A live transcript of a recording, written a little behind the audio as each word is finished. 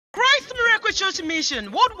Church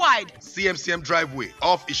Mission worldwide. CMCM Driveway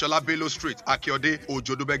off Ishola Bello Street, Akiode,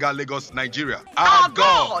 Ojodubega, Lagos, Nigeria. Our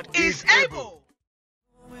God is able.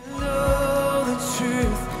 We know the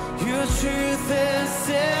truth. Your truth has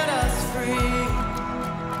set us free.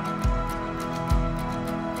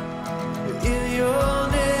 In your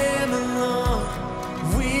name alone,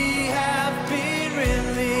 we have been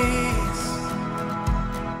released.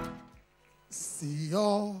 See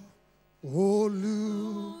your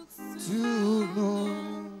Olu to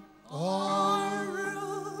know all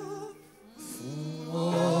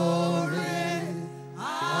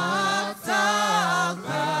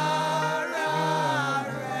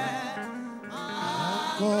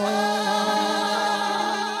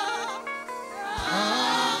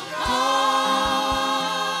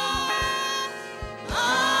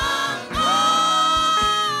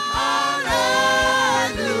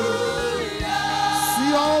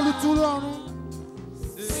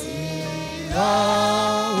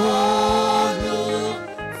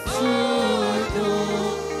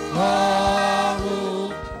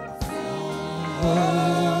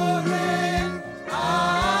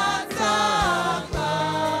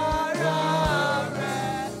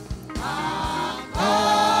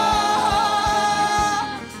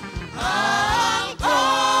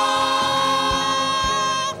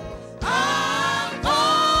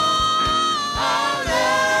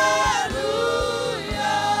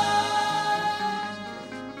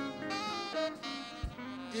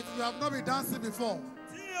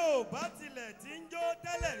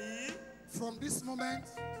From this moment,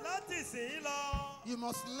 you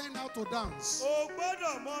must learn how to dance.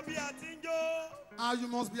 And you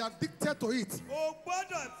must be addicted to it.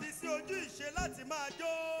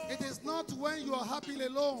 It is not when you are happy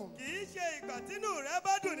alone. It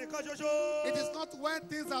is not when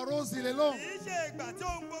things are rosy alone.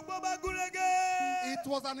 It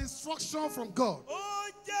was an instruction from God.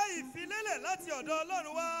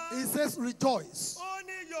 He says rejoice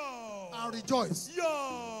and rejoice. He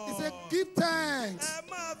said give thanks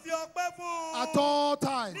at all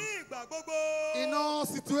times, in all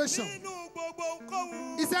situations.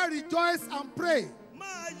 He said rejoice and pray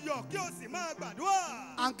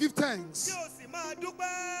and give thanks.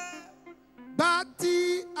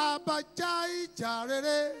 Bati abajai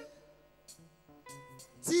jarere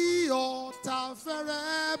ti ota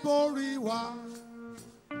fere boriwa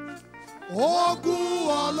ogun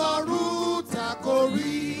Ọlọ́run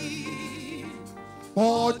takori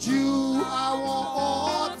ojú àwọn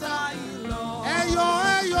ọ̀tá ìlọ. Ẹyọ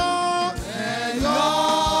ẹyọ ẹyọ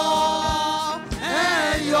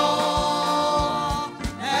ẹyọ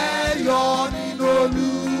ẹyọ nínú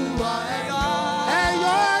Olúwa. Ẹyọ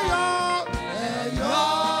ẹyọ ẹyọ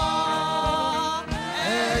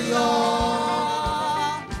ẹyọ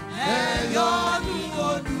ẹyọ nínú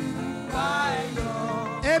Olúwa. Ẹyọ.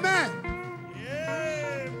 Amen.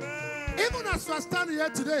 Even as you are standing here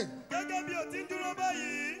today,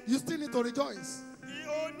 you still need to rejoice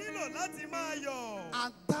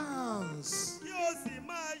and dance.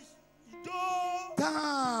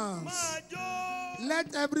 Dance.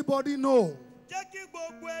 Let everybody know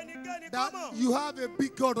that you have a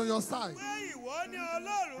big God on your side.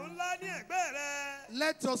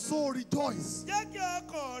 Let your soul rejoice.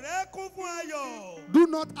 Do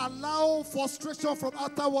not allow frustration from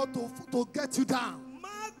afterward to get you down.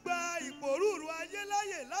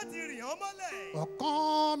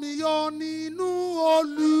 Ọkàn mi yọ̀ nínú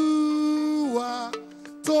Olúwa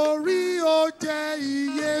torí ó jẹ́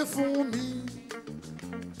iye fún mi.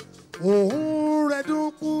 Ohùn rẹ̀ dùn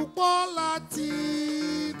púpọ̀ láti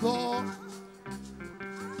gbọ́.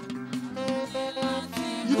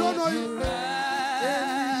 You don't know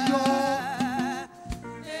it?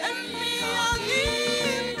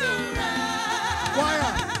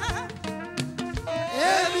 Choir.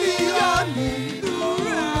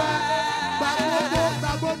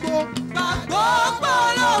 Gbàgbọ́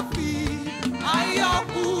ló fi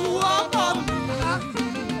ayọ̀kú ọkọ mi,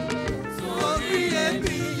 torí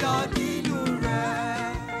èmi yọ̀ nínú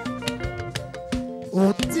rẹ̀. Ó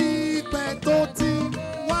ti pẹ́ tó ti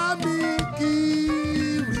wá mi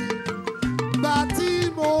kiri, gbà tí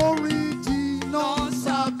mo rìn jìnnà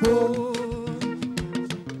sábò.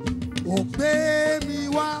 Ó gbé mi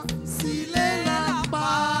wá sílé lápá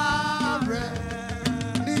rẹ̀,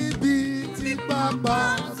 níbi tí bàbá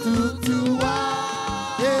tutù wá.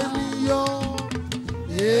 Èmi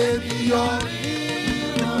yọ̀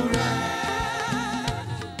nínú rẹ̀.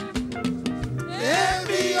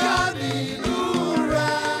 Èmi yọ̀ nínú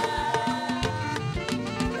rẹ̀.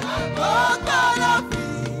 Gbàgbọ́ ló fi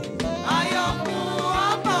ayọ̀kú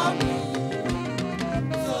ọkọ mi,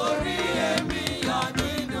 torí èmi yọ̀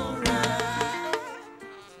nínú rẹ̀.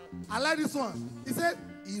 like this one. He said,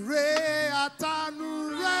 Ire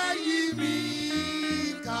atanu reyi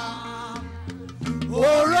mi ka,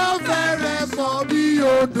 oro fere so bi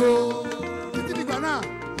odo.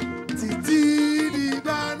 Titi di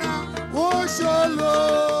gbana, o sholo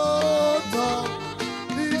to,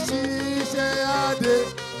 ni ṣiṣẹ́ ade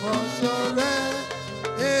osore,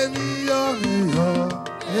 emi yo nínú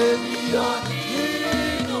rẹ̀.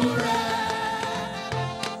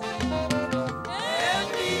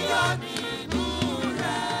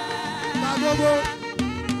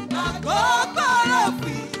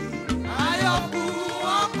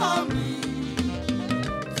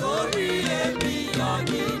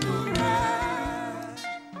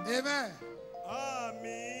 Amen.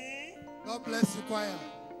 Àmín. God bless you, choir.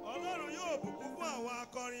 Ọlọ́run yóò bùkún fún àwọn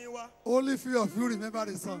akọrin wa. Only few of you remember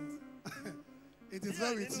the song. It is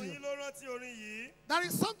well Díẹ̀ with nínú you. yín ló rántí orin yìí. There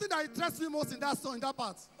is something that interests me most in that song, in that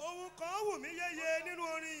part. Ohun kan wù mí yéye nínú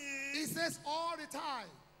orin yìí. He says all the time,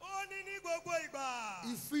 Ó ní ní gbogbo ìgbà.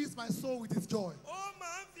 He fills my soul with His joy. Ó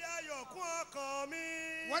máa ń fi ayọ̀ kún ọkàn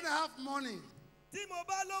mi. When I have money, Tí mo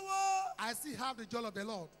bá lówó, I still have the joy of the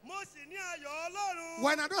Lord. mo sì ní ayọ̀ Ọlọ́run.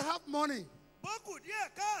 When I don't have money, Bó kù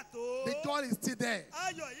díẹ̀ káàtó. the joy is still there.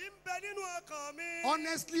 Ayọ̀ yìí ń bẹ nínú ọkàn mi.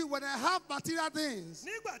 Honestly, when I have material things,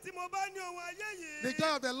 Nígbà tí mo bá ní ohun ayé yìí. the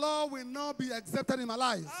joy of the Lord will not be accepted in my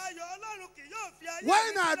life. Ayọ̀ Ọlọ́run kì yóò fi ayé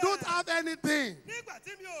When mi I sílẹ̀. don't have anything, Nígbà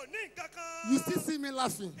tí mi ò ní nǹkan kan. you still see me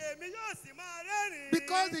laughing. Èmi yóò sì máa rẹ́rìn-ín.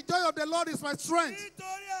 Because the joy of the Lord is my strength.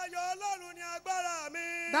 Nítorí ayọ̀ Ọlọ́run ni agbára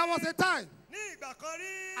mi. There was a time Ní ìgbà kan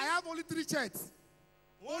rí. I have only 3 shirts.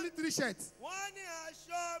 Only 3 shirts Wọ́n ní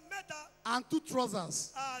aṣọ mẹ́ta and 2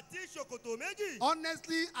 trousers. àti ṣòkòtò méjì.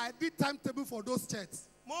 Honestly, I did timetable for those shirts.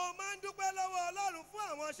 Mo máa ń dúpẹ́ lọ́wọ́ Ọlọ́run fún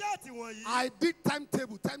àwọn ṣáàtì wọ̀nyí. I did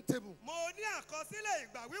timetable. Mo ní àkọsílẹ̀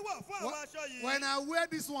ìgbà wíwọ̀ fún àwọn aṣọ yìí. When I wear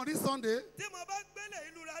this one this Sunday, Tí mo bá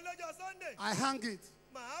gbélé ìlú ra lọ́jọ́ Sunday, I hang it.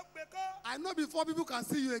 màá gbé kọ́. I know before people can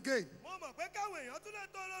see you again, Mo mọ̀ pé káwọn èèyàn tún lè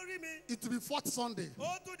tó lórí mi. it will be 4th Sunday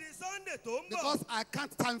Ó tún di Sunday tó ń bọ̀. because I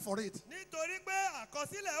can't time for it. Nítorí pé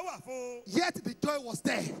àkọsílẹ̀ wà fún un. Yet the joy was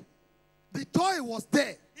there. The joy was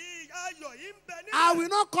there. Ayọ̀ yìí ń bẹ I níbẹ̀. will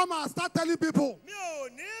not come and start telling people. Mi ò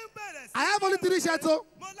ní bẹ̀rẹ̀ sí. I have only 3 shirts. Oh.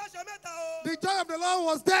 Mo láṣọ mẹ́ta o. The joy of the Lord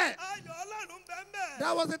was there. Ayọ̀ Ọlọ́run ń bẹ ń bẹ̀.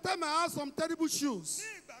 There was a time I had some terrible shoes.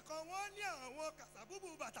 Ní ìgbà kan wọ́n ní àwọn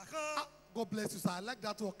kàsàbúbù bàtà kan. God bless you, sir. I like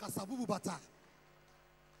that word, kasabubu bata.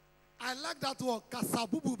 I like that word,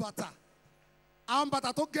 kasabubu bata.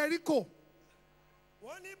 Bata to Geriko.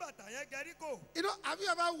 Wọ́n ní bàtà yẹn gẹríkò. You know, have you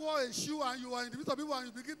ever wore a shoe and you are in the midst of people and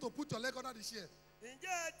you begin to put your leg under the chair? Ǹjẹ́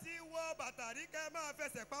ẹ ti wọ bàtà rí kẹ́ máa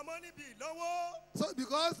fẹsẹ̀ pamọ́ níbi ìlọ́wọ́? So,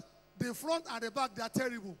 because the front and the back, they are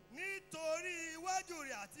terrible. Nítorí iwájú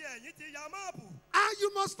rẹ̀ àti ẹ̀yìn ti ya máàpù. And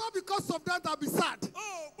you must not, because of that, be sad. O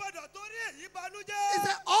ò gbọ́dọ̀ torí èyí He banújẹ́.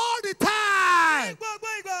 said, all the time, Gbogbo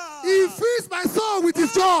ìgbà. He feeds my soul with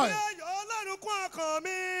His joy. Ó fi ayọ̀ Ọlọ́run kún ọkàn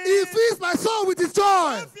mi. He feeds my soul with His joy.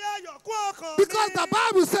 Ó fi ayọ̀ kún ọkàn mi. Because the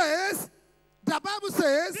Bible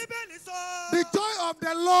says, Bíbélì sọ. the joy of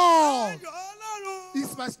the Lord Ayọ̀ Ọlọ́run.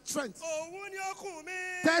 is my strength. Òun ni ọkùn mi.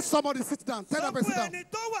 Tell somebody, sit down. Tell that person Sọ down. fún ẹni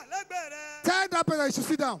tó wà lẹ́gbẹ̀ẹ́ rẹ. Tell that person he should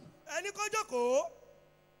sit down. Ẹni kó jókòó.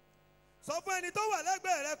 Sọ fún ẹni tó wà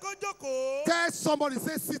lẹ́gbẹ̀ẹ́ rẹ kó jókòó. Tell somebody,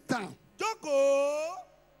 say, sit down. Jókòó.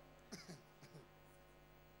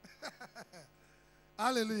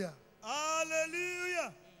 Hallelujah.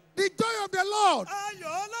 Hallelujah. The joy of the Lord Ayọ̀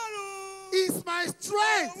Ọlọ́run. is my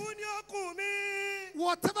strength. Òun ni ọkùn mi.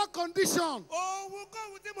 Whatever condition,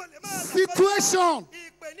 Ohunkóhun tí mo lè máa là kọjá. situation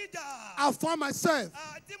Ìpèníjà. I find myself,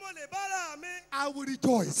 Àti mo lè bára mi. I will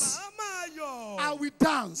rejoice. Màá máa yọ̀. I will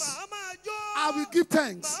dance. Màá máa jó. I will give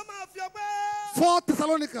thanks. Màá máa fi ọpẹ́. 4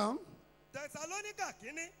 Thessalonians Tẹsalóníkà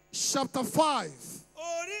kínní. chapter 5,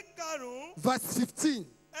 Orí karùn-ún. verse 15.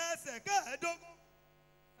 Ẹsẹ̀ kẹẹ̀ẹ́dógún.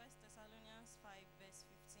 1 Thessalonians 5, verse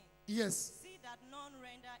 15. Yes. See that none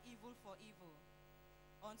render evil for evil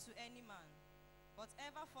unto any man, but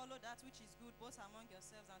ever follow that which is good both among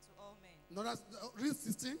yourselves and to all men. No, that's read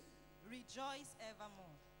 16. Rejoice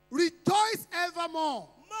evermore. Rejoice evermore.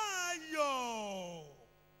 Máa yọ̀.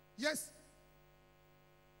 Yes.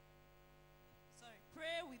 Sorry.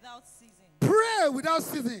 Pray without ceasing. Pray without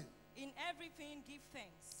ceasing. In everything give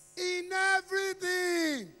thanks. In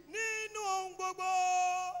everything. Nínú ohun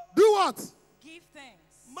gbogbo. Do what? Give thanks.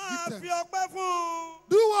 Máa Give fi ọpẹ́ fún un.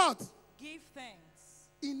 Do what? Give thanks.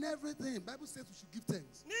 In everything. Bible says we should give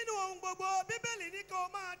thanks. Nínú ohun gbogbo, Bíbélì ní kí o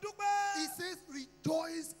máa dúpẹ́. It says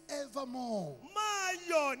rejoice evermore. Máa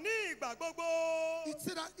yọ̀ ní ìgbà gbogbo. It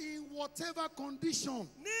said that in whatever condition,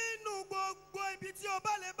 Nínú gbogbo ibi tí o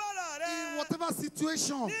bá lè bára in rẹ. whatever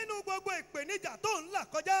situation, Nínú gbogbo ìpèníjà tó ń là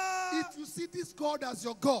kọjá. if you see this God as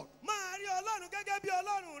your God, Máa gẹ́gẹ́ bí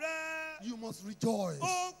Ọlọ́run rẹ. You must rejoice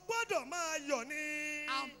O gbọ́dọ̀ máa yọ̀ ni.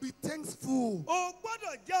 and be thankful. O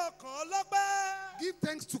gbọ́dọ̀ jẹ́ ọkàn ọlọ́pẹ́. Give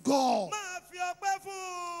thanks to God. Máa fi ọpẹ́ fún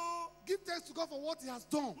un. Give thanks to God for what He has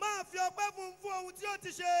done. Máa fi ọpẹ́ fún un fún ohun tí ó ti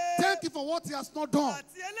ṣe. Thank Him for what He has not done.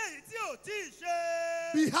 Àti eléyìí tí ò tí ì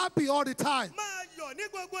ṣe. Be happy all the time. Máa yọ̀ ní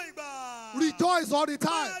gbogbo ìgbà. Rejoice all the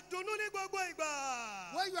time. Máa dunnú ní gbogbo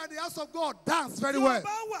ìgbà. When you are in the house of God, dance very Tí o well.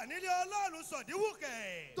 bá wà nílé Ọlọ́run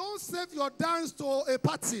sọ̀díwùkẹ̀. Don't save your dance to a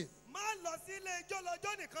party. Má lọ sí ilé ijó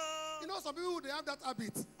lọ́jọ́ nìkan. You know, some people, they have that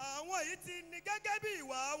habit. Àwọn yìí ti ní gẹ́gẹ́ bí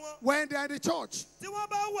ìwà wọn. When they are in the church, Tí wọ́n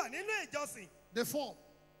bá wà nínú ìjọsìn, they fall.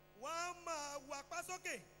 wọ́n á máa wapá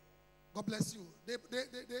sókè. God bless you. They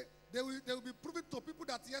will be proving to people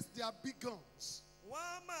that, yes, they are big guns. Wọ́n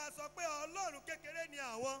á máa sọ pé Ọlọ́run kékeré ni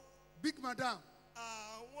àwọn. Big madam.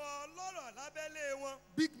 Àwọn ọlọ́rọ̀ lábẹ́lé wọn.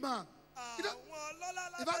 Big man. You know, Àwọn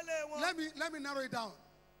ọlọ́lá in fact, lábẹ́lé wọn. let me narrow it down.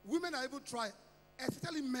 Women are even trying,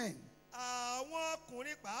 especially men. Àwọn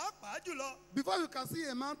ọkùnrin pàápàá jùlọ. Before you can see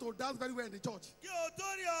a man to dance very well in the church, Kí o tó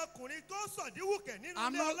rí ọkùnrin tó sọ̀díwùkẹ̀ nínú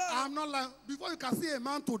I'm ilé Ọlọ́run. not lying. Before you can see a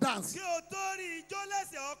man to dance, Kí o tó rí ijó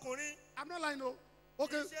lẹ́sẹ̀ ọkùnrin. I'm not lying. No.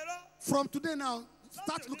 Okay. Ìṣerọ́. From today now,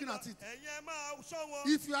 start looking at it. Ẹ̀yin ẹ máa ṣọ́ wọn.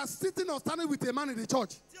 If you are sitting or standing with a man in the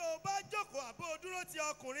church, Tí o bá jókòó àbó o dúró ti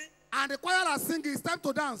ọkùnrin. and the choir are singing, it's time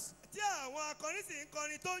to dance. Tí àwọn akọrin sì ń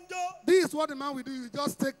kọrin tó ń jó. This is what the man will do. He will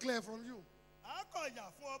just take clear from you. Á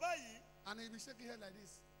kọ̀yà fún ọ báyìí. And he'll be shaking head like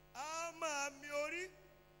this. Á máa mi orí.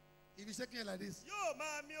 He'll be shaking head like this. Yóò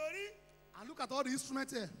máa mi orí. And look at all the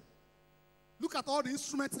instruments here. Look at all the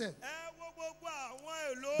instruments here. Ẹ wo gbogbo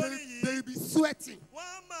àwọn èlò orin They yìí. will be sweating.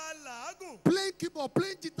 Wọ́n á máa làágùn. Playing keyboard,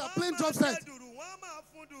 playing guitar, Wọ́n á playing máa drum fẹ́ set. dùrù. Wọ́n á máa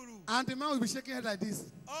fún dùrù. And the man will be shaking head like this.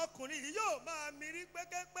 Ọkùnrin yìí yóò máa mirí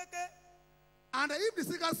pẹ́kẹ́pẹ́kẹ́. And if the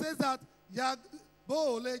singer says that,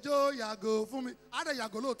 Bo lejo yago fún mi, á dẹ̀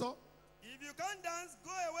yàgò lóòótọ́. If you can't dance,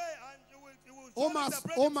 go away and you will Ó surely máa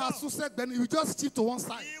separate ó máa himself. sún sẹ́gbẹ̀ẹ́ ni, he will just shift to one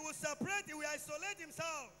side. He will separate, he will isolate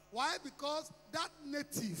himself. Why? Because that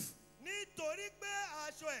native, Nítorí pé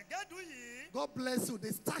aṣọ ẹ̀gẹ́dùn yìí, God bless you,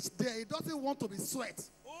 they starch there. He doesn't want to be sweat.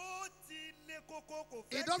 ó ti le koko kò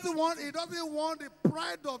He fẹ́ doesn't want the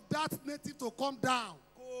pride of that native to come down.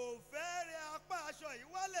 kò fẹ́ rẹ apá aṣọ yìí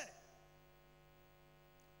wálẹ̀.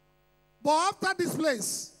 But after this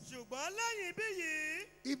place, Ṣùgbọ́n lẹ́yìn ibí yìí,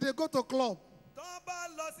 if they go to club, tán bá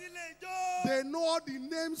lọ sílé ijó, they know all the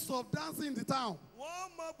names of dancing in the town.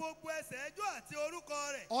 wọ́n mọ gbogbo ẹsẹ̀ ijó àti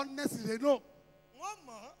orúkọ rẹ̀. Honestly, they know. Wọ́n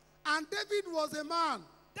mọ̀ ọ́. And David was a man.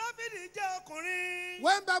 Dáfídì jẹ́ ọkùnrin.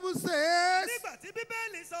 When Bible says, Nígbà tí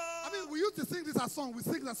Bíbélì sọ, I mean, we used to sing this as song. We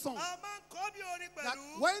sing the song. a máa ń kọ́ bí orin That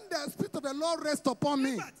pẹ̀lú. when the Spirit of the Lord rests upon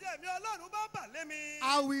me, Nígbà tí ẹ̀mí Ọlọ́run bá bà lé mi,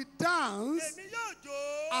 I will dance èmi yóò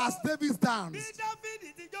jó. as David Bí danced.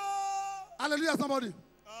 Dáfídì ti jó. Hallelujah, somebody.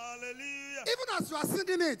 Hallelujah. Even as you are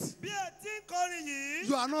singing it, Bí ẹ ti ń kọrin yìí,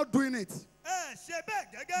 you are not doing it. ẹ ṣe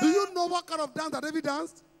bẹ́ẹ̀ gẹ́gẹ́. Do you know what kind of dance that David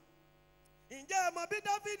danced? Ǹjẹ́ ẹ mọ bí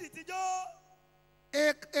Dáfídì ti jó?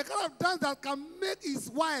 A kind of dance that can make his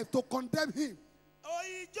wife to condemn him.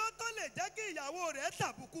 Òyìnjó tó lè jẹ́ kí ìyàwó rẹ̀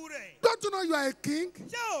tàbùkù rẹ̀. Don't you know you are a king?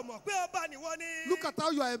 Ṣé o mọ̀ pé ọba nìwọ ni? Look at how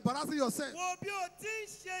you are embarrassing yourself. Wo bí o ti ń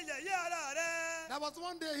ṣe yẹ̀yẹ́ ara rẹ̀. There was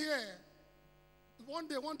one day here. One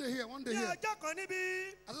day here. Ní ọjọ́ kan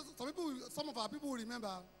níbí, I said, some of our people will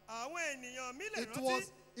remember. àwọn ènìyàn mi lè It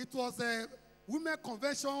rántí. was a women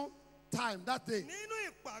convention time that day.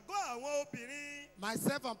 Nínú ìpàgọ́ àwọn obìnrin,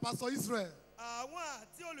 Myself and Pastor Israel, àwọn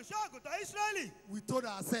àti olùṣọ́ àgùntàn Ísírẹ́lì, we told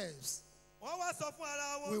ourselves, wọ́n wá sọ fún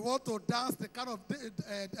ara we wọn. want to dance the kind of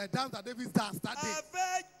dance that David danced that A day.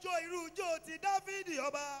 fẹ́ jó irú ijó ti Dáfídì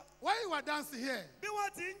ọba. When we were dancing here, Bí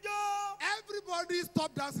wọ́n ti ń jó, everybody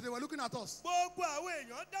stopped dancing. They were looking at us. gbogbo àwọn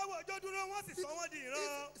èèyàn dáwọ́ ọjọ́ dúró, wọ́n sì sọ wọ́n di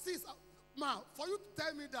ìran. Sis, ma, for you to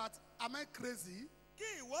tell me that, am I crazy?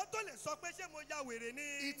 Kí ìwọ tó lè sọ pé ṣé mo ya wèrè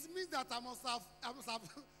ni. It means that I must have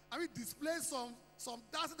displayed some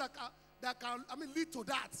dancing that can lead to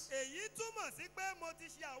that. Èyí túmọ̀ sí pé mo ti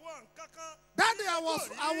ṣe àwọn nǹkan kan. That day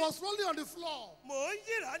I was rolling on the floor, Mò ń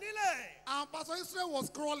yìrá nílẹ̀. and Pastor Israel was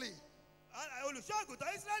crawling. Olùṣọ́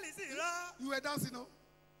àgùntàn Ísírẹ́lì sì rá. You were dancing, no?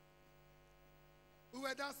 We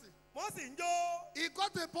were dancing. Wọ́n sì ń jó. It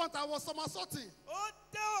got to a point I was somersaulting. Ó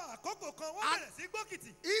dé àkókò kan, wọ́n bẹ̀rẹ̀ sí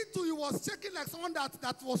gbókìtì. He too, he was shaking like someone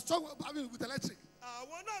that was struck, with electric.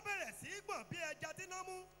 Àwọn náà bẹ̀rẹ̀ sí gbọ̀n bí ẹja tí iná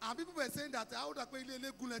mú. And people were saying that how that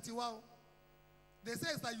they say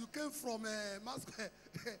it's that you came from a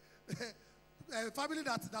family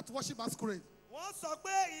that worship masquerade. Wọ́n sọ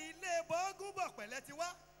pé ilé bọ́ọ̀gùn bọ̀ pẹ̀lẹ́ ti wá.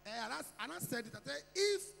 And I said it. I said,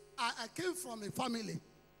 if I came from a family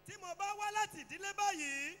Tí mo bá wá láti ìdílé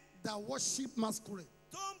báyìí, that worship masquerade,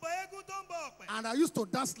 tó ń bọ eégún tó tó ń bọ ọ̀pẹ. and I used to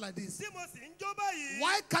dance like this, Tí mo sì ń jó báyìí.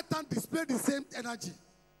 why can't I display the same energy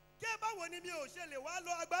Kí báwo ni mi ò ṣe lè wá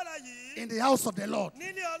lo agbára yìí? in the house of the Lord?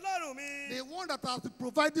 Nílé Ọlọ́run mi. The one that has been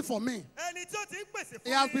providing for me. Ẹni tí ó ti ń pèsè fún mi.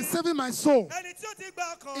 He has been saving my soul. Ẹni tí ó ti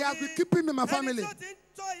gba ọkàn mi. He has been keeping me and my family. Ẹni tí ó ti ń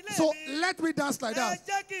tọ́ ilé So mi. let me dance like Ẹ that.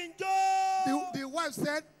 jẹ́ kí n jó. The wife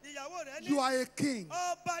said, Ìyàwó rẹ̀ ní. you are a king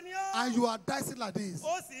Ọba ni ọ́. and you are dancing like this.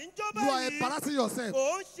 Ó sì ń jó You are báyìí. embarrassing yourself.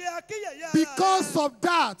 Ó ń ṣe akíyèyé ara Because rẹ̀. of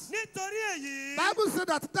that, Nítorí èyí. Bible said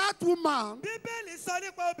that woman Bíbélì sọ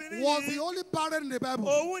nípa obìnrin was yìí. the only barren in the Bible.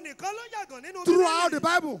 Òun nìkan ló yàgàn nínú Throughout the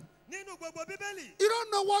Bíbélì. Bible. Nínú gbogbo Bíbélì. You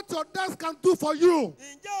don't know what your dance can do for you.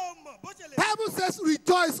 Ǹjẹ́ o mọ̀ bó ṣe lè Bible says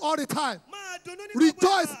rejoice all the time. máa dunnú ní gbogbo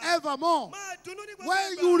Rejoice ìgbà? evermore. Máa dunnú ní gbogbo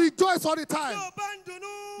When ìgbà. you rejoice all the Tí time, o bá ń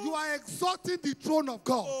dunnú. you are exalting the throne of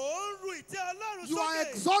God. Ò ń ru ìtẹ́ Ọlọ́run You are sókè.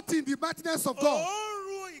 exalting the mightiness of Ò God. ń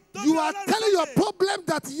ru ìtọ́jú You are Ọlọ́run telling your sókè. problem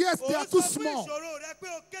that yes, they Ò are ń too sọ fún small. ìṣòro rẹ pé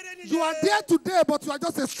o kéré níye. You are there today, but you are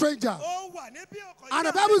just a stranger. Ó wà níbí ọkọ̀ And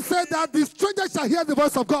the yìí Bible àti says that the stranger shall hear the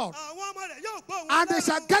voice of God, àwọn ọmọ rẹ̀ yóò gbọ́ òun and they Ọlọ́run.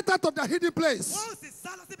 shall get out of their hidden place. Wọ́n ó sì sá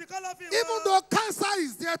lọ síbi kọ́lọ́fín wọn. Even though cancer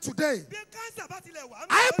is there today, Bí káńsà bá tilẹ̀ wà ń bẹ̀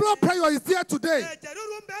high blood lónìí, pressure is there today, ẹ̀jẹ̀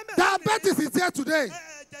ríru ń bẹ ń bẹ̀ diabetes lónìí. is there today.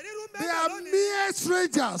 Ẹ̀jẹ̀ ríru ń bẹ They ń bẹ̀ are lónìí. mere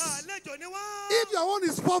strangers. Àlejò ni wọ́n. If your own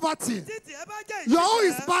is poverty, Títì ẹ bá jẹ́ your own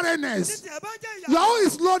is ìṣẹ́. barrenness, Títì ẹ bá jẹ́ ìyàwó. your own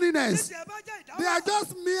is loneliness, Títì ẹ bá jẹ́ ìdáwọ́. they are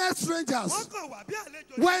just mere strangers. Wọ́n kàn wà bí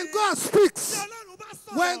àlejò When ni. God Tí speaks, Ọlọ́run bá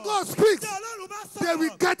sọ̀rọ̀. when God speaks, Tí Ọlọ́run bá sọ̀rọ̀. they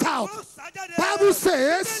will get out. Wọ́n sá jáde. Bible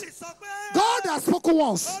says, Bíbélì sọ pé God has spoken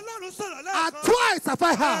once, Ọlọ́run sọ̀rọ̀ and lẹ́ẹ̀kan. twice have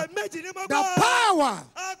I heard Ẹ̀ẹ̀mejì ni mo the gbọ́. power,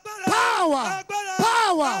 Agbára. power, Agbára.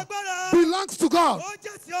 power Agbára. belongs to God. Ó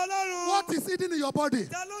jẹ́ ti Ọlọ́run. What is hidden in your body?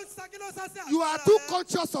 Ta ló ń sá kí ló sá sí You are àgbára too rẹ?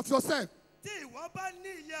 conscious of yourself. Tí ìwọ bá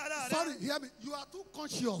ní iye ara rẹ. Sorry, hear me. You are too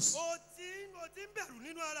conscious. O ti ń bẹ̀rù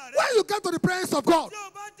nínú ara rẹ. When you get to the presence of God, Tí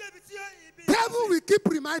o bá débi tí ibi. devil will keep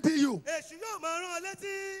reminding you, Èṣù yóò máa rán ọ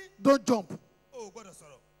létí. don't jump, O ò gbọ́dọ̀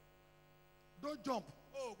sọ̀rọ̀. don't jump.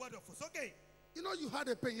 O ò gbọ́dọ̀ fò sókè. You know you had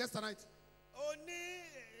a pain yesterday night. O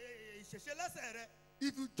ní ìṣẹ̀ṣẹ̀ lẹ́sẹ̀ rẹ.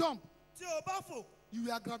 If you jump, Tí o bá fò, you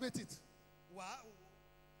will aggravate it. wàá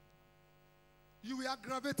You will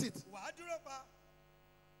aggravate it. wàá dúró pa.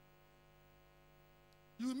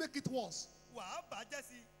 You will make it worse. Wàá bàjẹ́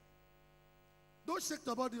sí i. Don't shake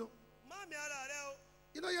your body. Oh. Má mi ara rẹ o.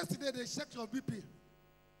 You know, yesterday they checked your BP.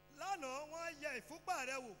 Lánàá wọ́n yẹ ìfúnpá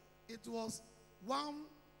rẹ wò. It was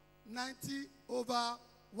 190 over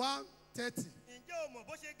 130. Ǹjẹ́ o mọ̀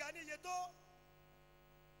bó ṣe ga ní iye tó?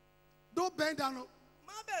 Don't bend down. Oh.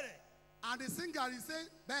 Má bẹ̀rẹ̀. And the singer is saying,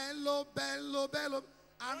 bend low, bend low, bend low.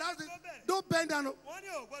 And that's it. Don't bend down. Oh. Wọ́n ní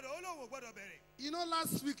ò gbọ́dọ̀, ó lóun ò gbọ́dọ̀ bẹ̀rẹ̀. You know,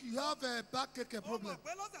 last week you have a backache Ó problem. mọ̀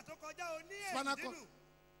pé lọ́sẹ̀ tó kọjá o ní Spinal ẹ̀yìn cord. dídùn.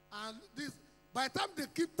 And this, by the time they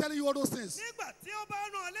keep telling you all those things, Nígbà tí ó bá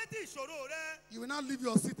rán ọ létí ìṣòro rẹ, you will now leave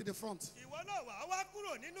your seat in the front. ìwọ náà wàá wá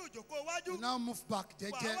kúrò nínú ìjókòó You iwájú. now move back.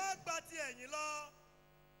 Wàá Jeje. wá gba ti ẹ̀yìn lọ.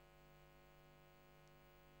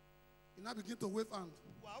 You now begin to wave hand.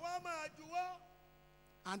 Wàá wá máa juwọ́.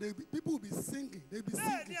 And people will be singing. They'll be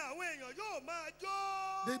Bẹ́ẹ̀ ni singing. àwọn èèyàn yóò máa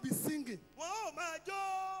jó. They'll be singing. Wọ́n ó máa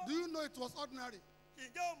jó. Do you know it was ordinary?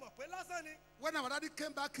 Ǹjẹ́ o mọ̀ pé lásán ni? When our daddy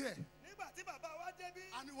came back here Nígbà tí bàbá wa débí,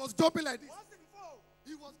 and he was jumping like this, wọ́n sì ń fò.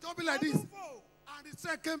 he was jumping like Wọ́n this, tún fò. and his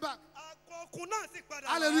strength came back. Àkọkùn náà sì padà wá.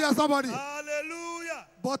 Hallelujah, somebody. Hallelujah.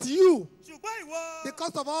 But you, Ṣùgbọ́n ìwọ,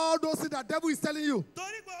 because of all those things that devil is telling you,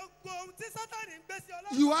 torí gbogbo ohun tí Sátánì ń gbé sí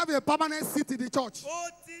ọ you lọ́wọ́, have a permanent seat in the church. o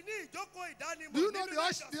ti ní ìjókòó ìdánimọ̀ Do you know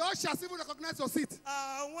nínú the ushers even recognize your seat?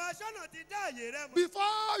 Àwọn aṣọ́nà ti dá àyè rẹ mọ̀.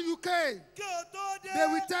 Before you came, Kí o tó dé, they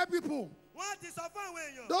will tell people, wọ́n ti sọ fún àwọn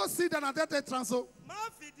èèyàn. don't sit down and let it transfer. Má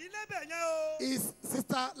fìdí lébẹ̀ yẹn o. Is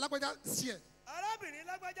Sister Lagbaja share? Arábìnrin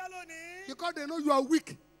lágbájá lónìí. Because they know you are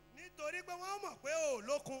weak. Nítorí pé wọ́n mọ̀ pé o ò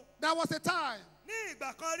lókun. There was a time, Ní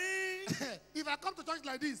ìgbà kan rí. if I come to church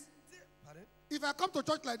like this, Pardon? if I come to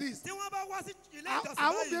church like this, Tí wọ́n bá wá sí ilé I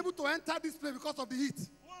ìjọsìn won't be báyìí, able to enter this place because of the heat.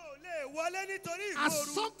 wọn ò lè wọlé nítorí And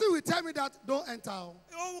ìgbóoru. something will tell me that don't enter.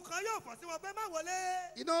 Ohun kan yóò fọ̀ sí wọn pé má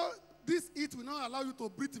wọlé. You know, this heat will not allow you to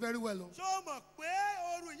breathe very well. Ṣé o mọ̀ pé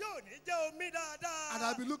ooru yóò ní jẹ́ omi dáadáa? And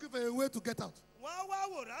I'll be looking for a way to get out. Wọ́n wá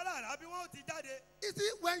wò rárá bí wọ́n ti jáde. You see,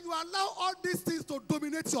 when you allow all these things to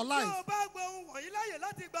dominate your Tí life, o bá gbọ́ ohun wọ̀nyí láyè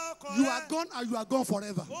láti gba ọkàn you rẹ, are gone and you are gone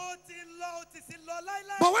forever. o ti lọ, o ti sì lọ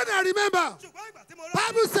láíláí. But when I remember, Ṣùgbọ́n ìgbà tí mo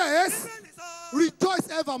Bible says, Bíbélì sọ, rejoice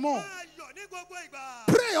evermore. máa yọ̀ ní gbogbo ìgbà.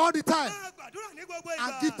 Pray all the time. Máa gbàdúrà ní gbogbo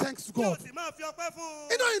And ìgbà. give thanks to Kí o God. sì máa fi ọpẹ́ fún un.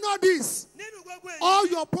 You know, in all this, Nínú gbogbo èyí. all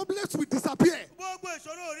your problems will disappear. Gbogbo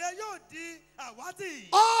ìṣòro rẹ yóò di àwátì.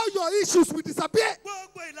 All your issues will disappear.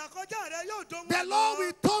 Gbogbo ìlàkọjá rẹ yóò dohun The Lord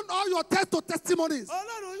will turn all your tests to testimonies.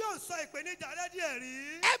 Ọlọ́run yóò sọ ìpèníjà rẹ di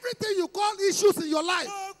ẹ̀rí. Everything you call issues in your life,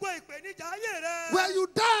 Gbogbo ìpèníjà ayé rẹ. when you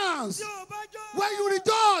dance, Tí o bá jó. when you Tí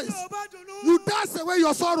rejoice, o bá dunnú. you dance away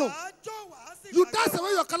your sorrow. Wàá jó, wàá sì You gbàgbé dance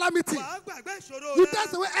away your calamity. Wàá gbàgbé ìṣòro You rẹ.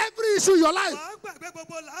 dance away every issue in your life. Wàá gbàgbé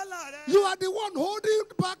gbogbo làálàá rẹ. You are the one holding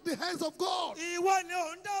back the hands of God. Ìwọ ni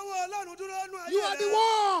ò ń dáwọ́ Ọlọ́run dúró nínú ayé rẹ. You are the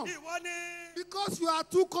one. Ìwọ ni. Because you are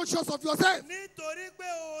too conscious of yourself. Nítorí pé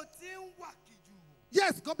o ti ń wà kìjù.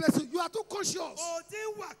 Yes, God bless you. You are too conscious. O ti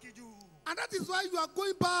ń wà kìjù. And that is why you are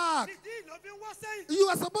going back. Ìdí ìlò fi ń wá sẹ́yìn. You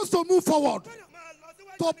are supposed to move forward, Gbọ́dọ̀ máa lọ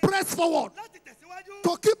síwájú to ni. press forward, Láti tẹ̀síwájú.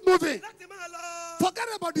 to keep moving. Láti máa lọ. Forget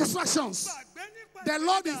about distractions. Gbàgbé nípa The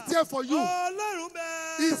Lord is ìpèníjà. there for you. Ọlọ́run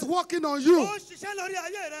bẹ. He's working on you. Ó ṣiṣẹ́ lórí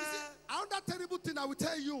ayé rẹ. Another terrible thing I will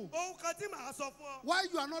tell you, Ohun kan tí màá sọ fún ọ. why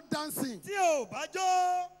you are not dancing Tí o bá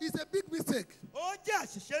jó, is a big mistake. ó jẹ́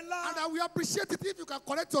àṣìṣe ńlá. And I will appreciate it if you can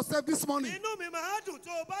correct yourself this morning. Inú mi máa dùn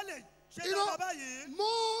tó o bá lè ṣe You know, dáadáa báyìí.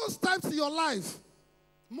 most times in your life,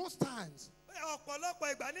 most times,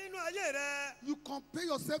 Ọ̀pọ̀lọpọ̀ ìgbà nínú ayé rẹ, you compare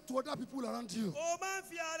yourself to other people around you. o máa ń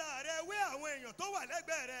fi ara rẹ wé àwọn èèyàn tó wà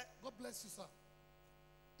lẹ́gbẹ̀ẹ́ rẹ. God bless you, sir.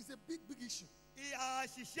 It's a big, big issue.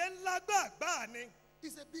 Àṣìṣe ńlá gbàgbà ni.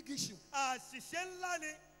 It's a big issue. Àṣìṣe ńlá ni.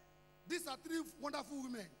 These are three wonderful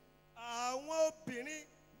women. Àwọn obìnrin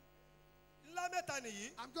ńlá mẹ́ta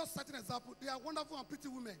nìyí. I'm just setting an example. They are wonderful and pretty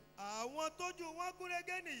women. Àwọn tójú wọn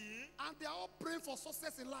gúnrégé nìyí. And they are all praying for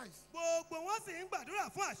success in life. Gbogbo wọn sì ń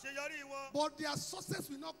gbàdúrà fún àṣeyọrí wọn. But their success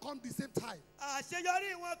will not come the same time.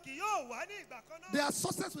 Àṣeyọrí wọn kì yóò wá ní ìgbà kan náà. Their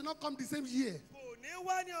success will not come the same year. Kò ní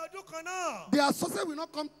wá ní ọdún kan náà. Their success will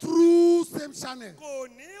not come through same channel. Kò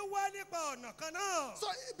ní wá nípa ọ̀nà kan náà. So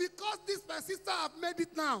because this my sister have made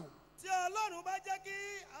it now, Tí Ọlọ́run bá jẹ́ kí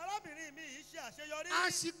arábìnrin mi yìí ṣe àṣeyọrí.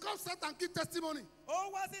 and she comes out and give testimony.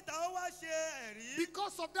 Ó wá síta, ó wá ṣe ẹ̀rí.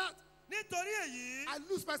 Because of that, Nítorí èyí, I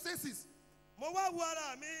lose my senses. mo wá wo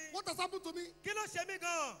ara mi. What has happened to me? Kí ló ṣe mí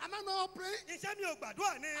gan? Am I not praying? Iṣẹ́ mi ò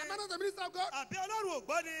gbàdúrà ni. Am I not the minister of God? Àbí Ọlọ́run ò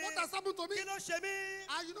gbọ́ ni. What has happened to me? Kí ló ṣe mí?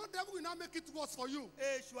 And you know, devil will now make it worse for you.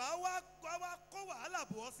 Èṣù á wá kó wàhálà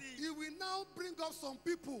bọ̀ ọ́ sí i. He will now bring up some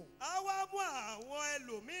people. Á wá mú àwọn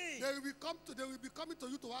ẹlòmíì. They will be coming to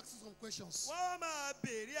you to ask you some questions. Wọ́n wá máa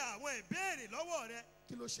béèrè àwọn ìbéèrè lọ́wọ́ rẹ.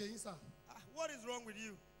 Kí ló ṣe yín sà? What is wrong with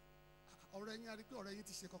you? Ọ̀rẹ́ yín, a rí pé ọ̀rẹ́ yín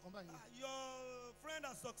ti ṣe kankan báyìí. Your friend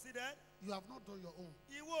has succeeded. You have not done your own.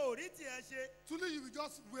 Ìwọ ò rí tiẹ̀ ṣe. Truly, you will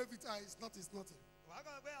just wave it. It's nothing. Wàá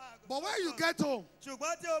kàn pé But when you get home,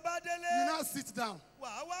 ṣùgbọ́n tí o bá you délé, now sit down.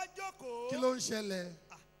 wàá wá jókòó. Kí ló ń ṣẹlẹ̀?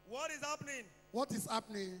 What is happening? What is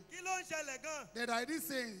happening? Kí ló ń ṣẹlẹ̀ gan? That I did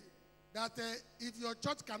say that if your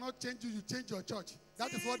church cannot change you, you change your church.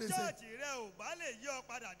 That is what they say. Tí church rẹ ò bá lè yí ọ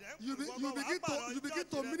padà dẹ́. You begin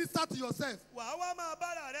to minister to yourself Wàá wá máa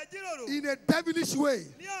bára rẹ jíròrò. in a devilish way,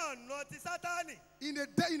 Ní ọ̀nà ti Sátánì.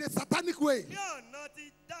 in a satanic way. Ní ọ̀nà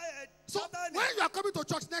ti So Sátánì. when you are coming to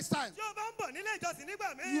church next time, Tí o bá ń bọ̀ nílé ìjọsìn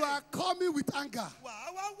nígbà míì. you are coming with anger.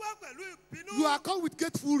 Wàá wá pẹ̀lú ìbínú. You are coming with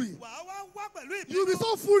great fury. Wàá wá pẹ̀lú ìbínú. You will be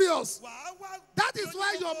so furious. Wàá wá. That is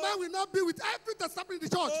why your mind will not be with everything that's happening in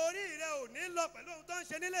the church. Orí rẹ ò ní lọ pẹ̀lú ohun tó ń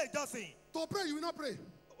ṣe nílé ìjọsìn. To pray, you will not pray.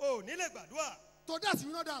 O ò ní lè gbàdúrà. To dance, you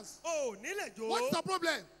will not dance. O ò ní lè jó. What's the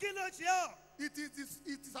problem? Kí ló ṣe ọ́? It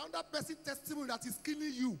is another person's testimony that is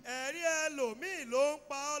killing you. Ẹ̀rí ẹlòmíì ló ń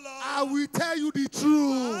pa ọ́ lọ. I will tell you the Màá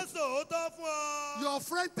truth. sòótọ́ fún ọ. Your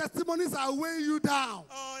friend testimonies are weighing you down.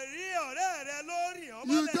 Ọ̀rí ọ̀rẹ́ rẹ ló rìn ọ́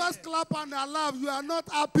You mọ́lẹ̀. just clap and laugh. You are not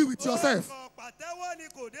happy with yourself. Ó kàn pàtẹ́wọ́ ni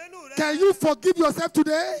kò dénú rẹ. Can you forgive yourself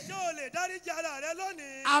today Ṣé o lè dáríjì ara rẹ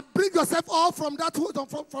lónìí? and bring yourself up from that Kí o pit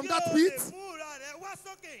lè múra rẹ wá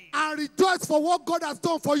sókè. and rejoice for what God has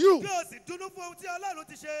done for you? Kí o sì dúnú fún ohun tí Ọlọ́run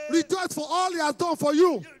ti ṣe. Rejoice for all He has done for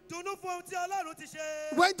you. Dúnú fún ohun tí Ọlọ́run ti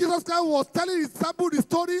ṣe. When Jesus Christ was telling his disciples the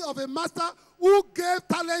story of a master who gave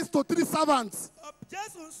talents to 3 servants,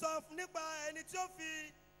 Jésù ń sọ nípa ẹni tí ó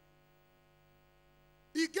fi.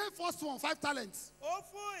 he gave first one 5 talents. Ó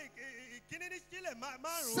fún ìkíní ní sílẹ̀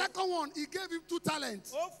márùn-ún. Second one, he gave him 2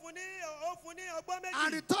 talents. Ó fún ní ọgbọ́n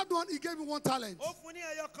And the méjì. third one, he gave him 1 talent. Ó fún ní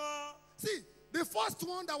ẹyọ kan. See, the first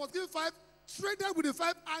one that was given 5 traded with the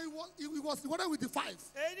 5 and he was rewarded with the 5.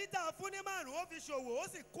 Èyí tá a fún ní márùn-ún ó fi ṣòwò ó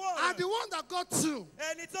sì kó And the ọ̀rọ̀. one that got 2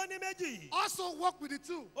 Ẹni tó ní méjì. also worked with the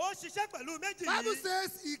 2. Ó ṣiṣẹ́ pẹ̀lú méjì Bible yìí.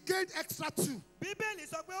 says he gained extra 2. Bíbélì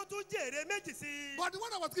sọ pé ó tún jèrè méjì sí i. But the one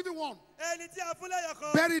that was given 1 Ẹni tí a fún lẹ́yọ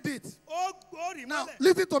kan. buried it. Ó rì Now, mọ́lẹ̀.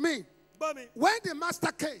 listen to me. Gbọ́ mi. When the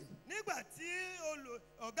master came, Nígbà tí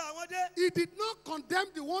ọ̀gá wọn dé. he did not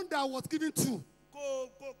condemn the one that was given 2.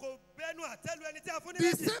 kò bẹnu àtẹ́lu ẹni tí a fún ní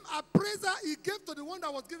The méjì. same appraiser he gave to the one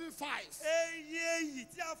that was given 5. Èyí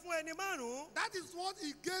tí a fún ẹni márùn-ún. That is what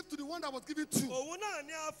he gave to the one that was given 2. Òun náà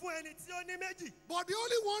ni a fún ẹni tí ó ní méjì. But the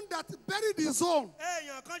only one that buried his own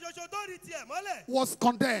Èèyàn kan ṣoṣo tó rí tiẹ̀ mọ́lẹ̀. was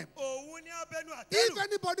condemned. Òun ni a bẹnu If àtẹ́lu.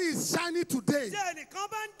 anybody is shining today, Tí ẹnìkan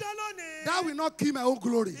bá ń dán lónìí. that will not kill my own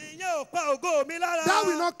glory. Ìyẹn ò pa ògo mi lára. That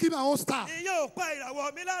will not kill my own star. Ìyẹn ò pa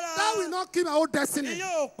ìràwọ̀ mi lára. That will not kill my own destiny.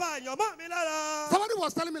 Ìyẹn ò pa àyànmọ́ mi lára. Somebody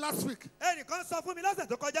was telling me last week, Ẹnìkan sọ fún mi lọ́sẹ̀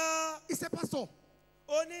tó kọjá. he said, Pastor,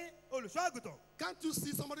 Ó ní olùṣọ́ àgùntàn. can't you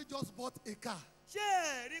see somebody just bought a car? Ṣé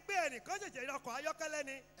ẹ rí i pé ẹnìkan ṣẹ̀ṣẹ̀ rí ọkọ̀ ayọ́kẹ́lẹ́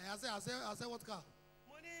ni? I said, what car?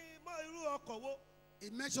 Mo ní mọ irú ọkọ̀ wo? He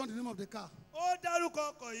mentioned the name of the car. Ó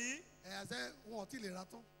dárúkọ ọkọ̀ yìí. I said, wọn ò tí ì lè ra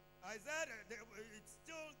tán. I said it's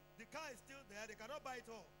still the car is still there. They cannot buy it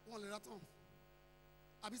all. Wọn ò lè ra tán.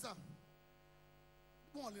 Abisa,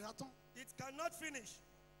 wọn ò lè ra tán. It cannot finish.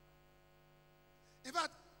 In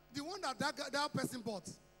fact, the one that person bought,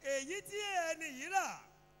 Èyí tí ẹni yìí rà.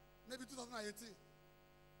 maybe 2018.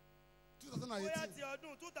 Bóyá 2018. ti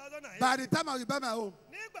ọdún 2008. By the time I will buy my own,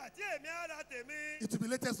 Nígbà tí èmi á ra tèmi. it will be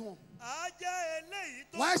latest one. Á jẹ́ eléyìí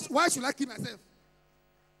tó. Why should I kill myself?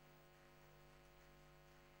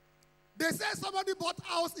 They say somebody bought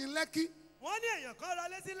house in Lekki Wọ́n ní èèyàn kan ra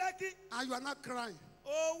lé sí Lẹ́kí. and you are not crying.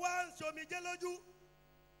 Ó wá ń ṣomijé lójú.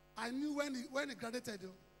 I knew when he graduated.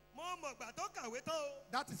 Mo mọ̀ gbà tó kàwé tán o.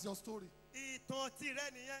 That is your story. Ìtàn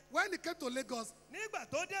tirẹ̀ nìyẹn. When he came to Lagos, Nígbà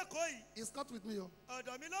tó dé Èkó yìí, he's not with me.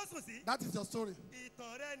 ọ̀dọ̀ mi ló sùn sí. That is your story.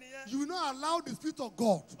 Ìtàn rẹ̀ nìyẹn. You will not allow the Spirit of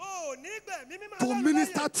God O ò ní gbẹ̀mí mímọ́ to Ọlọ́run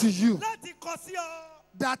minister láyè to you. láti kọ sí ọ.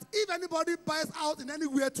 That if anybody buys out in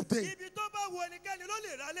anywhere today, Ibi tó bá wo ẹnikẹ́ni ló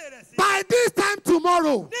lè rálé rẹ̀ sí. by this time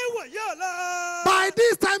tomorrow, Níwòyí ọ̀la. by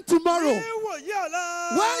this time tomorrow, Níwòyí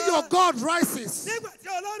ọ̀la. when your God rises, Nígbà tí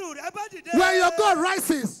Ọlọ́run rẹ̀ bá dìde. when your God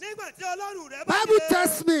rises, Nígbà tí Ọlọ́run rẹ̀ bá Bible dìde.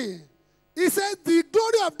 tells me, he says, the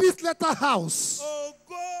glory of this latter house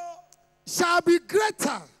Ògo shall be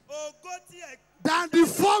greater ògo tiẹ̀ than the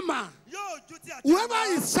former. yóò ju ti àtẹ̀wá.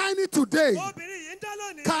 Whoever is shining today Obìnrin yìí ń dá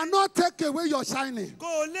lónìí. cannot take away your shining.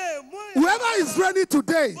 Kò lè mú Whoever is ready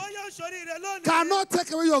today bóyá oṣorí rẹ lónìí. cannot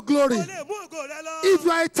take away your glory. Kò lè mú ògo rẹ lọ. If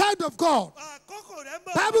you are a child of God, Àkókò rẹ ń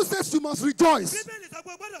bọ̀. Bible says you must rejoice Bíbélì sọ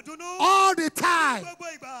pé o gbọ́dọ̀ dunnú. all the time.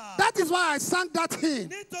 Gbogbo ìgbà. That is why I sang that hymn.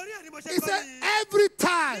 Nítorí ẹ̀ ni mo ṣe He kọ́ said, yìí. every Ní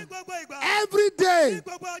time, gbogbo ìgbà. every day,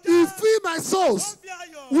 He fill my Ó souls fi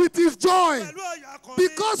ayọ̀ with His joy. pẹ̀lú ọyọ̀ akọni.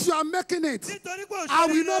 Because you are making it, Nítorí pé I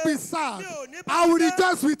òṣèré will not be rẹ, sad. mi ò ní I will bàjẹ́.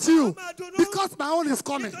 rejoice with you. Màá máa dunnú. Because my own is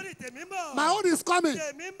coming. Nítorí tèmi ń bọ̀. My own is coming.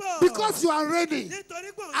 Tèmi ń bọ̀. Because you are ready.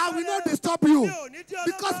 Nítorí pé òun I will sáré. not disturb you. Mi ò ní dí ọ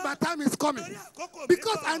Because lọ́wọ́. my time is coming. Nítorí àkókò mi ń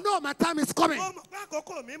Because bọ̀. I know my time is coming. Mo mọ̀ pé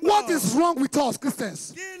àkókò mi ń bọ̀. What is wrong with us,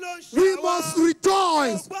 Christians? Kí ló ń ṣe We wá? must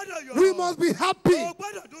rejoice. O gbọ́dọ̀ yọ̀. We must be happy. O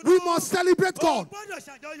gbọ́dọ̀ dunnú. We must celebrate O God. gbọ́dọ̀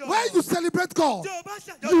ṣàjọyọ̀. When you celebrate God, Tí o bá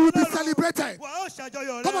ṣàjọyọ̀ you will be Ọlọ́run, celebrated. wà ó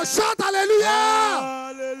ṣàjọyọ̀ rẹ. Come on, shout hallelujah!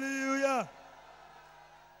 Hallelujah.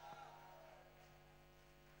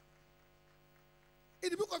 In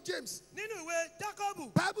the book of James, Nínú ìwé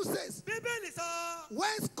Jákọ́bù, Bible says, Bíbélì sọ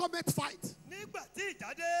whence cometh fight? nígbà tí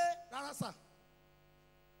ìjà dé, Rárá sir.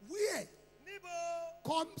 Where níbo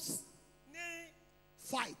comes ni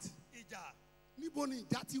fight? ìjà? Níbo ni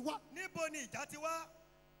ìjà ti wá? Níbo ni ìjà ti wá?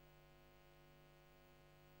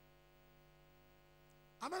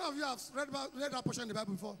 How many of you have read that portion in the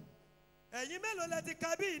Bible before? Ẹ̀yin mélòó lẹ ti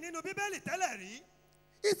ka bí nínú Bíbélì tẹ́lẹ̀ rí?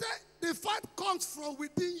 He said, the fight comes from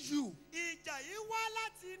within you. Ìjà yìí wá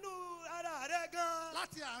láti inú ara rẹ gan.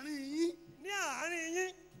 Láti àárín yín. Ní àárín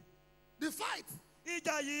yín. The fight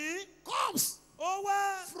Ìjà yìí comes ó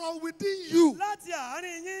wá from within you. láti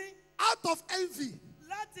àárín yín. Out of envy.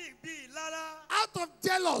 Láti ibi ìlara. Out of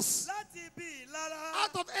jealous. Láti ibi ìlara.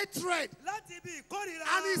 Out of hatred. Láti ibi ìkórìíra.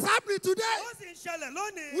 And it's happening today. Ó sì ń ṣẹlẹ̀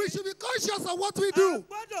lónìí. We should be conscious of what we A do.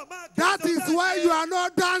 gbọ́dọ̀ máa kí That èso is dáṣe. why you are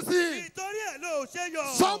not dancing. Ìtorí ẹ̀ ló ṣe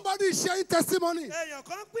yọ̀. Somebody is sharing testimony. Èèyàn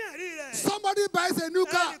kan pín ẹ̀rí rẹ̀. Somebody buys a new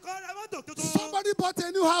car. Ẹnìkan ra mọ́tò tuntun. Somebody bought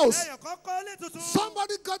a new house. Èèyàn kan kọ́lé tuntun.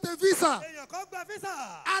 Somebody got a visa. Èèyàn kan gba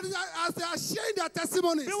físà. And as they are sharing their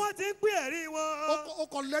testimonies, Bí wọ́n ti ń pín ẹ̀rí wọn. o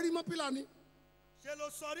kò lẹ́rí mọ́ pílà ni. Ṣé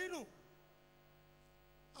ló sọ nínú?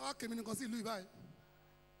 Àwa kèmí nìkan sí ìlú ìbáyìí.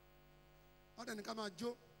 Wọ́n dẹ̀ ní ká máa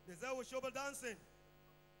jó. They say we should be dancing.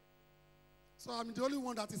 So I'm the only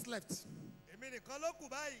one that is left. Èmi nìkan ló kù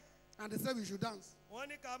báyìí. And they said we should dance. Wọ́n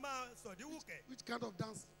ní ká máa sọ̀díwùkẹ̀. Which kind of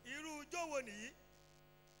dance? Irú ijó wo nìyí?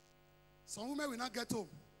 Some women will not get home.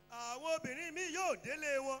 Àwọn obìnrin mi yóò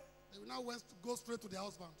délé wọn. They will now go straight to their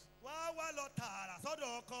husband. Wọ́n á wá lọ tààrà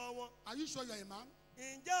sọ́dọ̀ ọkọ wọn. Are you sure you are a man?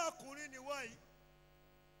 Ǹjẹ́ ọkùnrin ni wọ́n yìí?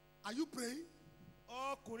 Are you praying?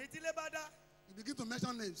 Ọkùnrin tí lé bá dá. You begin to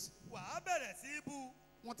mention names. wàá bẹ̀rẹ̀ sí í bu.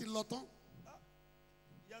 Wọ́n ti lọ tán.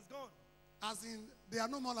 He has gone. As in, they are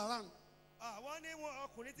no more around. Àwọn ní wọn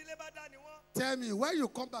ọkùnrin tí ilé bá dá ni wọ́n. Tell me, when you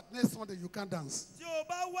come back next Sunday, you can't dance. Tí o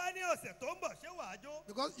bá wá ní ọ̀sẹ̀ tó ń bọ̀, ṣé wàá jó?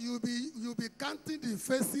 Because you'll be counting the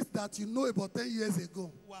faces that you know about 10 years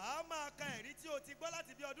ago. Wàá máa ka ẹ̀rí tí o ti gbọ́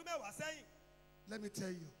láti bí ọdún mẹ́wàá sẹ́yìn. Let me tell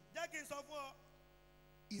you, Jẹ́ kí n sọ fún ọ.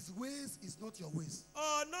 his ways is not your ways.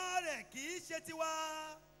 Ọ̀nà rẹ̀ kì í ṣe tiwa.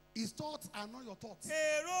 His thoughts are not your thoughts.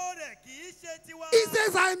 Èrò rẹ̀ kì í ṣe tiwa. He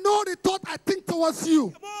says, I know the thought I think towards you.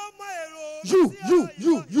 Mo mọ èrò You, sí you, ọ,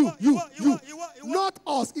 you, ìwọ, you, ìwọ, you, ìwọ, ìwọ, ìwọ, not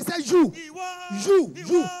us. He said, you. ìwọ, you, ìwọ,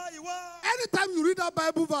 you. ìwọ. Anytime you read that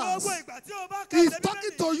Bible Gbogbo verse, ìgbà tí o bá ka he's ẹsẹ̀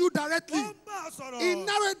talking Bíbélì, to you ó directly. ń bá a sọ̀rọ̀. He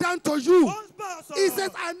narrowed down to you. Ó ń bá a sọ̀rọ̀. He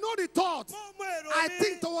says, I know the thoughts Mo mọ èrò I mi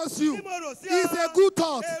think towards you. tí mo rò sí It's ọ. a good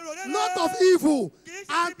thought, Èrò rere not of evil, kì í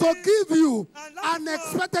ṣe and ibi, to give you and láti an fún ọ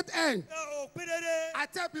expected end. òpin rere. I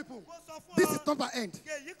tell people, Mo sọ fún this ọ, is not my end.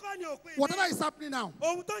 èyí kọ́ ni òpin Whatever mi. is happening now,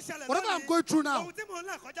 Ohun tó ń ṣẹlẹ̀ whatever I'm lónìí, going through now, ohun tí mò ń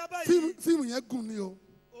là kọjá báyìí, fíìmù yẹn gùn ni o.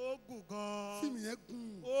 ó gùn gan-an. Fíìmù yẹn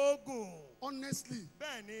gùn. Ó gùn. Honestly,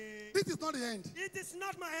 Bẹ́ẹ̀ ni. this is not the end. It is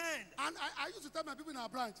not my hand. And I used to tell my people in our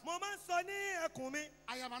branch, Mo máa ń sọ ní ẹkùn mi,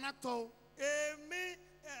 I am an actor. èmi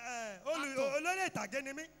Actor. olórí ìtàgé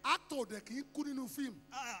ni mí. Actor dẹ̀ kì í kú nínú fíìmù.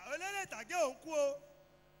 Olórí ìtàgé ò ń kú o.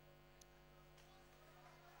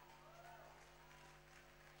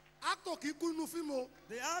 Actor kì í kú nínú fíìmù o.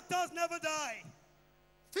 The actors never die.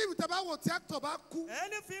 Fíìmù tẹ́ bá wò tí actor bá kú,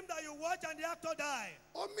 Any film that you watch and the actor die,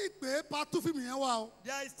 ó mì pé part 2 fíìmù yẹn wà o.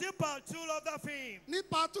 there is still part 2 of the film. Ní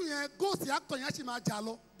part 2 yẹn, ghost actor yẹn sì máa jà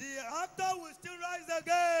lọ. The actor will still rise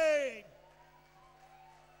again.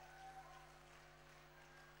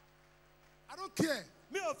 I don't care.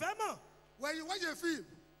 Mi ò fẹ́ mọ̀. When you watch a film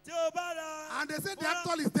Tí o bá ra. and they say the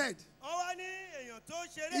actor is dead, Wọ́n wá ní èèyàn tó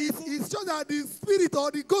ṣeré ikú. it shows that the spirit or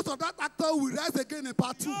the ghost of that actor will rise again in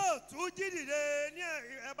part 2. Yóò tún jí dìde ní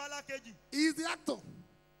ẹ̀bálá kejì. He is the actor.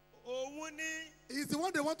 Òun ni. He is the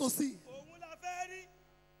one they want to see. Òun la fẹ́ rí.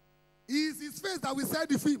 He is his face that will sell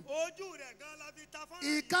the film. Ojú rẹ̀ gan la fi ta fọ́nrán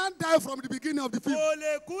He yìí. can't die from the beginning of the film. Kò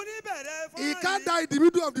lè kú níbẹ̀rẹ̀ He fọ́nrán can't yìí. die in the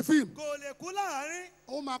middle of the film. Kò lè kú láàárín.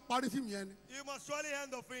 Ó máa parí fíìmù yẹn ni. You must surely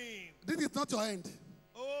end the film. This is not your end.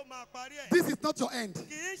 Ó máa parí ẹ̀. This is not your end.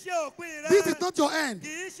 Kì í ṣe òpin rẹ̀. This is not your end. Kì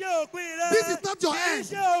í ṣe òpin rẹ̀. This is not your end.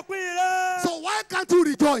 Kì í ṣe òpin rẹ̀. So why can't you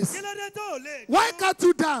rejoice? Kí ló dé tó ò lè jó? Why can't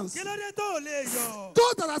you dance? Kí ló dé tó ò lè yọ̀?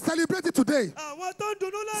 Those that are celebrating today, Àwọn tó ń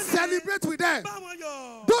dunnú lónìí. celebrate with them. Báwọn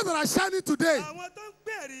yọ̀. Those that are shining today, Àwọn tó ń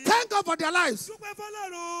gbẹ̀rí. thank God for their lives. Dúpẹ́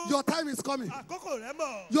fọ́lọ́run. Your time is coming. Àkókò rẹ̀ ń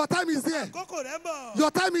bọ̀. Your time is here. Àkókò rẹ̀ ń bọ̀.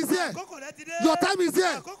 Your time is here. Àkókò rẹ̀ ti dé. Your time is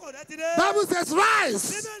here. Àkókò rẹ̀ ti dé. Bible says,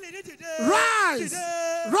 rise, Bíbélì ní dìde. rise,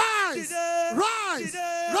 Dìde. rise, Dìde. rise,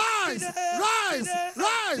 Dìde. rise, Dìde. rise, Dìde.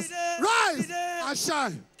 rise, Dìde. rise, Dìde. and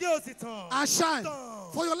shine, Kí o sì tàn. and shine.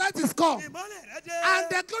 Tàn. For your light is come, Ìmọ́lẹ̀ rẹ̀ dé. and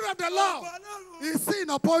the glory of the Lord Ògo Ọlọ́run is seen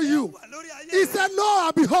upon you. wà lórí ayé He rẹ̀. said, Lo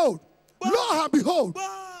and behold, lo and behold,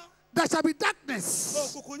 Gbọ́. there shall be darkness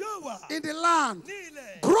Òkùnkùn yóò wà in the land. ní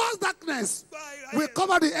ilẹ̀. Gross darkness Gba ìráyè will rẹ̀.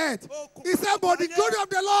 cover the earth. He said, but the glory of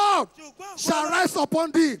the Lord Ṣùgbọ́n shall ògo rise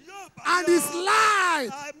upon thee, and his light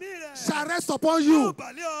Àmì rẹ̀. shall rest upon Yóò you.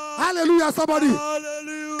 bàlẹ́ ọ. Hallelujah, somebody.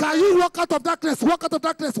 Hallelujah. Can you walk out of darkness? Walk out of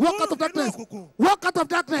darkness. Walk out of darkness. Walk out of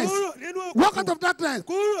darkness. Kúrò nínú Walk out òkùnkùn. of darkness.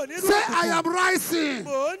 Kúrò nínú Say, òkùnkùn. I am rising.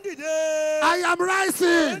 Mò ń dìde. I am Mò ń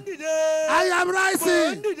rising. dìde. I am Mò ń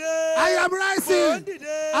rising. dìde. I am Mò ń rising.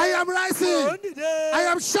 dìde. I am Mò ń rising. dìde. I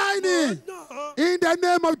am shining. Náà. In the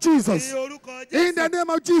name of Jesus. Ní orúkọ In the Jésù. name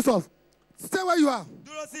of Jesus. Stay where you are.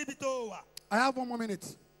 Dúró sí ibi tó wà. I have 1 more minute.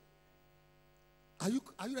 Are you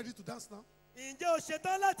ready to dance now? Ǹjẹ́ o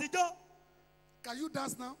ṣetán láti jó? Can you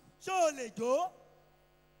dance now? Ṣé o lè jó?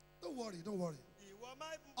 Don't worry, don't worry. Ìwọ má.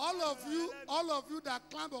 All of you that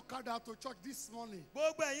climb Okada to church this morning,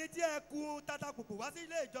 Gbogbo ẹ̀yin tí ẹ kun tatapùpù wá sí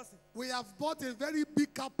ilé ìjọsìn. we have bought a very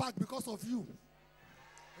big car park because of you.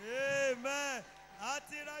 Amen.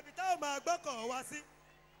 Àti ra ibi táwọn máa gbọ́kàn wá sí.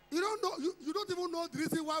 You don't even know the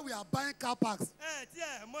reason why we are buying car parks. Ẹ tí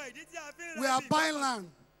ẹ mọ ìdí tí a fi ń ra We are ibi buying ìgbọ́kàn.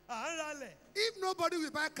 land. À ń ralẹ̀. If nobody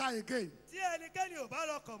will buy car again, Tí ẹnikẹ́ni ò bá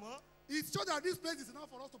lọkàn mọ́, it shows that this place is enough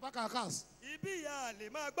for us to park our cars. ibi ìyá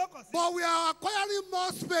lè máa gbọ́kàn sí. But we are acquiring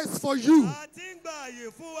more space for you A ti ń gba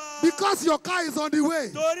àyè fún wa. because your car is on the way.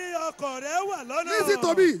 Torí ọkọ̀ rẹ̀ wà lọ́nà. Listen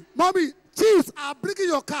to me, mommy. Chiefs are bringing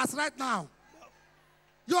your cars right now.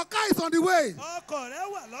 Your car is on the way. Ọkọ̀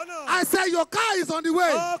rẹ̀ wà lọ́nà. I said your car is on the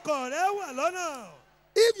way. Ọkọ̀ rẹ̀ wà lọ́nà.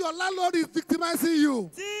 If your landlord is victimizing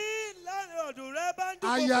you, Tí lánàádù rẹ bá ń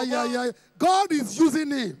ay, dúpọ̀ ay, ay, pọ̀, ay, God is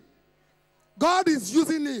using him. God is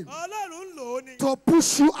using him Ọlọ́run ń lò ó ni to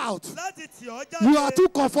push you out. láti tì ọ́ You are jáde. too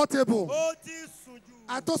comfortable. Ó ti sùn jù.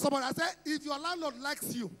 I told somebody, I said, if your landlord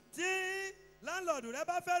likes you, Tí landlord rẹ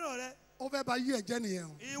bá fẹ́ràn rẹ, over by you again.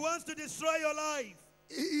 he wants to destroy your life.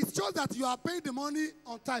 It shows that you are paying the money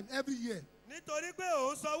on time every year. Nítorí pé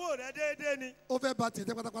òun sanwó rẹ déédéé ni. Over by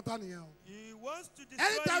you. He wants to destroy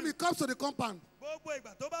Anytime you. he comes to the compound, Gbogbo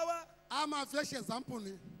ìgbà tó bá wá, I'm a fresh example.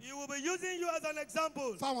 he will be using you as an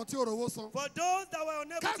example. For those For those that were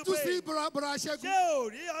unable can't to you pay. see, brother Shegun? Ṣé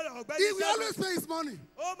ò rí ọ̀gbẹ́ni He will Ṣẹ́gun? always pay his money.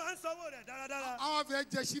 Ó máa ń sanwó rẹ̀ dáradára. Our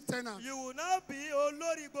very shift tenant. You will now be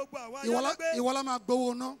olórí gbogbo àwọn Ìwọ́lá ayálégbé. máa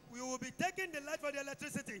gbowó ná. You will be taking the light for the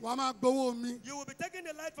electricity. Wàá máa gbowó mi. You will be taking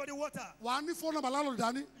the light for the water. Wàá ní fóònù nàbà lálọ́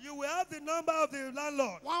dání. You will have the number of the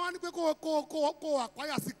landlord. Wọ́n wá ní pé kó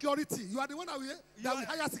acquire security. You are the one that will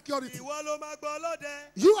hire security. Ìwọ ló máa gbọ́ ọlọ́dẹ.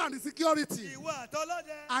 You and the security Ìwọ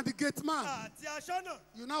àtọlọ́dẹ. and the gate man. Àti aṣọ́nà.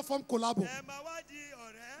 You now form collabo. Ẹ máa wá di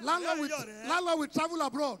ọ̀rẹ́. Landlord will travel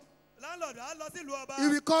abroad. Landlord á lọ sílùú ọba. He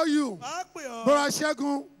will call you. Á pè ọ́. Brother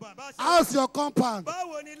Shegun, Bàbá Ṣẹ́gun. how's your compound?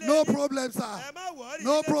 Báwo ni ilé No yín? problem, sir. Ẹ má wọ̀ọ́rì.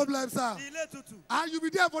 No ilé problem, tutù. sir. Ilé tutù. And you'll be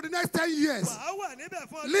there for the next 10 years. Wàá wà níbẹ̀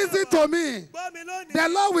fún ọdún Listen mẹ́wàá. to me. Gbọ́ mi lónìí. The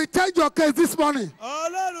Lord will change your case this morning.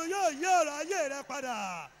 Ọlọ́run yóò yí ọ̀rọ̀ ayé rẹ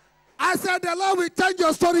padà. I said the Lord will change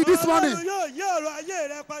your story this Ọlọ́run morning. yóò yí ọ̀rọ̀ ayé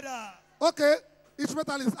rẹ padà. Okay,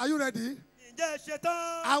 instrumentalist, are you ready? Ǹjẹ́ ẹ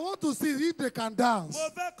ṣetán? I want to see if they can dance. Mo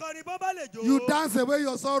fẹ́ kọrin bó bá lè jó. You dance away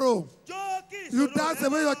your sorrow. Jó kí You ìṣòro dance rẹ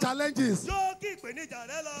away your lọ. challenges. Jó kí ìpèníjà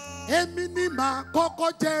rẹ lọ. Èmi ni màá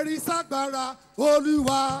kọ́kọ́ jẹ́rìí ságbára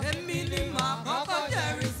Olúwa. Èmi ni màá kọ́kọ́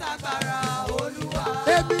jẹ́rìí ságbára Olúwa.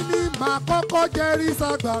 Èmi ni màá kọ́kọ́ jẹ́rìí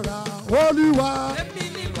ságbára Olúwa. Èmi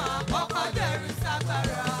ni màá kọ́kọ́ jẹ́rìí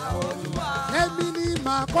ságbára Olúwa. Èmi ni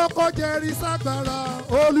màá kọ́kọ́ jẹ́rìí ságbára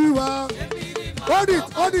Olúwa. Èmi ni màá Hold it,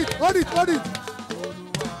 hold it, hold it, hold it.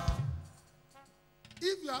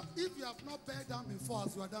 If you have not bent down before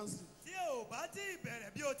as you are dancing, Tí ò bá tí ì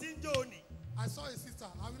bẹ̀rẹ̀ bí o ti ń jó ni. I saw a sister.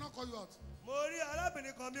 I will not call you out. Mo rí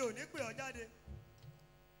arábìnrin kan mi ò ní pè ọ́ jáde.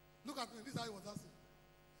 Look at me. This is how he was dancing.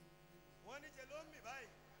 Wọ́n ní ṣe ló ń mì báyìí.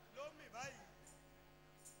 Ló ń mì báyìí.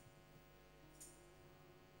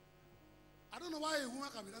 I don't know why a woman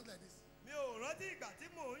can be dancing like this. Mi ò rántí ìgbà tí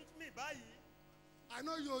mò ń mì báyìí. I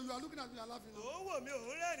know you are looking at me and laughing. Ò ń wò mí, ò ń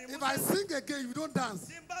rẹ́rìn-ín. If I sing again, you don't dance.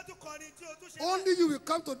 Tí n bá tún kọrin tí o tún ṣe. Only you will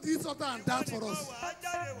come to this altar and dance for us. Wà á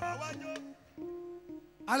jáde, wà á wá jó.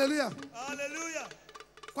 Hallelujah. Hallelujah.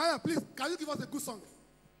 Choir, please, can you give us a good song?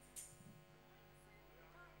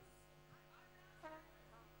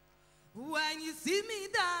 When you see me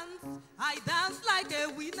dance, I dance like a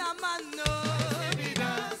winner man. No.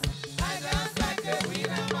 I dance like a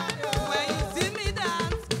winner man. No. When you see me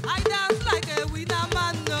dance, I dance like a winner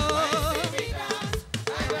man. No.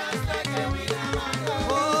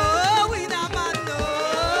 Oh, winner man. No.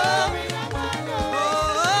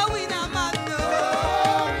 Oh, winner man. No.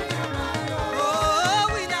 Oh,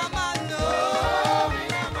 winner man. No.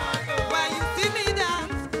 When you see me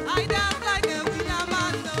dance, I dance like a winner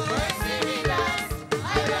man. No.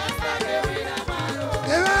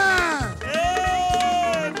 Amen.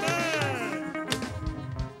 Amen.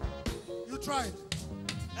 You tried.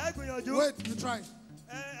 Ẹ gbìyànjú. Wait, you tried.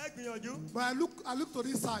 Ẹ gbìyànjú. But I look to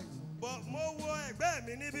this side. Bọ̀ mo wo ẹ̀gbẹ́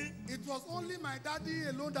mi níbí. It was only my daddy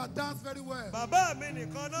alone that danced very well. Bàbá mi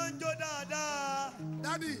nìkan ló ń jó dáadáa.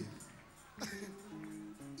 Daddy,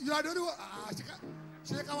 you are the only one.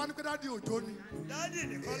 Ṣé ká wá ní pé daddy òjò ni? Dádì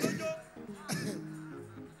nìkan ló jó.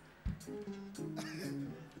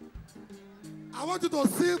 I want you to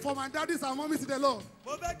sing for my daddies and mommies in the Lord.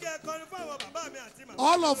 Mo fẹ́ kí ẹ kọrin fún àwọn bàbá mi àti màmá.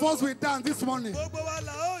 All of us will dance this morning Gbogbo wa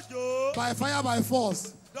la ó jó. by fire, by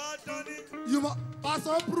force. Dandan ni.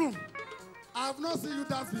 Pastor Broom, I have not seen you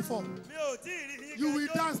dance before. Mi ò tí ì rí yín You will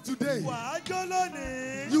kẹjọ́. dance today. Wà á jó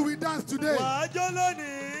lónìí. You will dance today. Wà á jó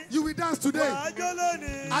lónìí. You will dance Wà today. á jó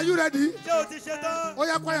lónìí. Are you ready? Ṣé o ti ṣe tán? Oh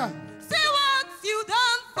yeah, choir. See what you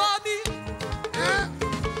done for me. Eh?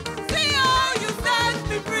 See how you set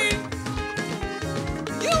me free.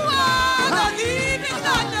 You are the living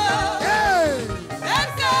God. Hey!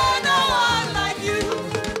 There's no one like you.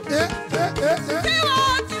 See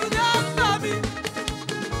what you done for me.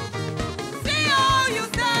 See how you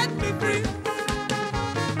set me free.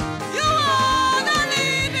 You are the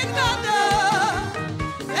living God.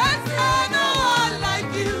 There's no one like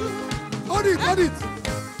you. Hold it, hold it.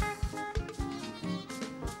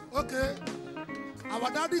 Okay.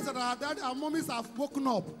 Our daddies and our mommies have woken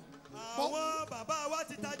up. Àwọn bàbá wa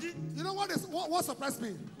ti tají. You know what surprised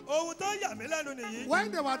me? Ohun tó yà mí lẹ́nu nìyí.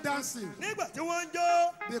 When they were dancing, Nígbà tí wọ́n ń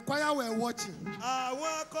jó, the choir were watching. àwọn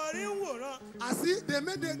akọrin ń wòran. As if they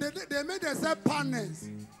made themselves partners.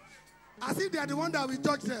 As if they are the one that will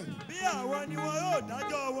judge them. Bí àwọn ni wọn yóò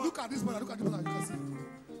dájọ́ wọn. Look at this brother, look at this brother, you can see.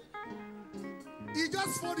 He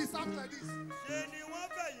just fold his arms like this. Ṣé ni wọ́n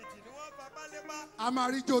fẹ̀yìntì ni wọ́n fapá lépa? A máa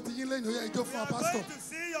rí ijó tí yín lẹ́yìn oyè ijó We fún are our pastor. going to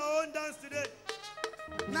see your own dance today.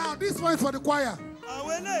 Now this one is for the choir.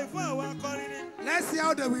 Àwọn eléyìí fún àwọn akọrin ni. Let's see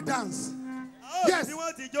how they will dance. A ó Yes. bí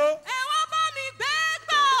wọ́n ti jó. Ẹ wá bá mi gbé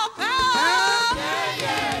gbọ́ ọ̀pẹ́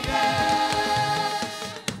o.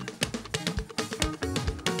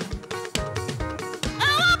 Ẹ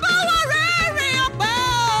wá bá wa rẹ́rìn ọ̀pẹ́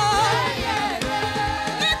o.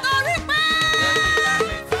 Nítorí pé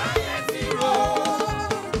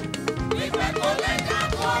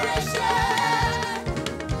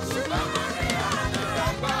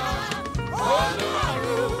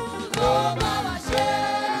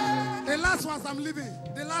The last one as I'm leaving.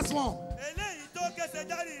 The last one. Eléyìí tó kése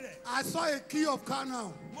járí rẹ̀. I saw a key of car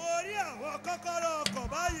now. Mo rí àwọn kọ́kọ́rọ́ ọkọ̀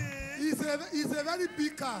báyìí. It's a very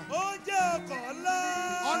big car. Ó jẹ́ ọkọ̀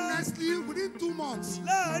ńlá. Honestly, within 2 months,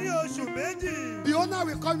 Láàárín oṣù méjì. the owner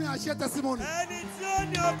will come here and share testimony. Ẹni tí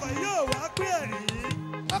ó ní ọkọ̀ yóò wá pé ẹ̀rí.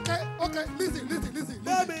 Okay, listen.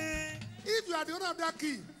 Bọ́mi, If you are the owner of that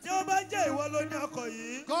key, tí ó bá jẹ́ ìwọ ló ní ọkọ̀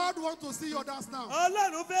yìí. God wants to see your dance now.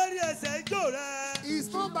 Ọlọ́run fẹ́ rí ẹsẹ̀ ijó rẹ. It's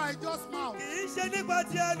not by just mouth. Kì í ṣe nípa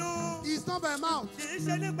ti ẹnu. It's not by mouth. Kì í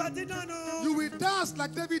ṣe nípa ti nánu. You will dance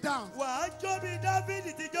like David danced. Wà á jó bí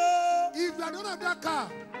Dáfídì ti jó. If you are the owner of that car,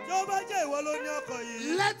 Tí ó bá jẹ́ ìwọ ló ní ọkọ̀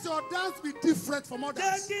yìí. let your dance be different from Jẹ́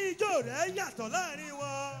others. kí ijó rẹ yàtọ̀ láàrin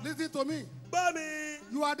wọn. Listen to me. Gbọ́ mi,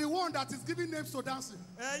 You are the one that is giving names to dancing.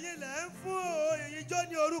 ẹ̀yin lẹ̀ ń fún ijó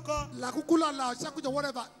ní orúkọ. La kukula, la shakuja,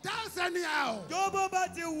 whatever. Dance anyhow. Jó bó bá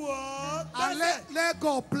ti wù ọ́. And Gbẹ́sẹ̀. let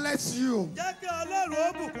God bless you. Jẹ́ kí Ọlọ́run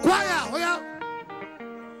ó bùkún. Choir, oh yeah.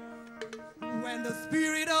 when the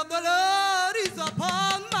Spirit of the Lord is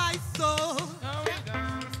upon my soul.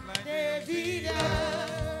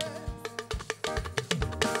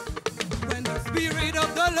 When the Spirit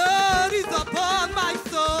of the Lord is upon my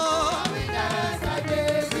soul.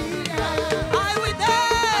 I will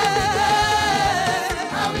dance.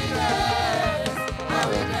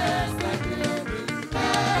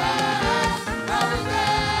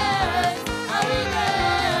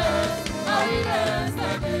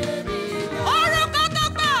 Orúkọ tó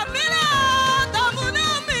gbà mí là, tó múnú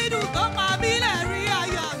mi dùn, tó pa mí lẹ́rìn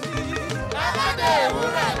ayọ̀ mi.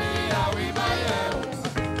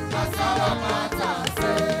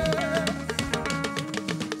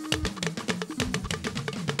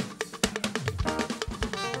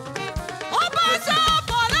 Ó bá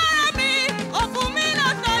ṣọ́ọ̀bọ̀ lára mi, ó fún mi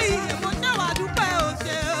lọ́sọ̀ ìyè, mo ṣe wà dúpẹ́ o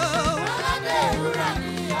ṣé o.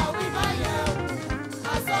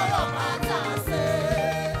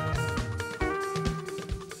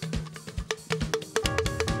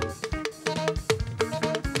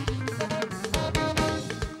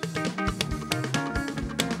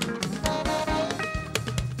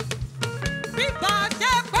 Bí bá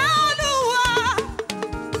ṣe pé Olúwa,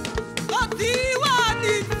 ó ti wà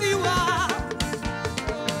ní tiwa.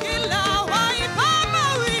 Kí la wá ìbá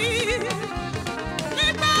máa wí?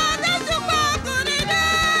 Nígbà Jésù pa kò ní dé.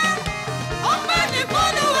 Ọpẹ́ ní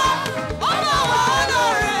f'Olúwa, ọmọ wa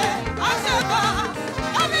lóore, àṣẹ̀bà.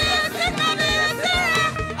 Kábíyèsí rẹ̀,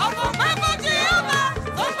 ọ̀pọ̀ pẹ́ fún Jèhófà,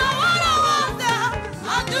 tó gbà wá lọ́wọ́ ọ̀tá.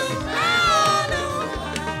 Àdúpẹ́ Olúwa.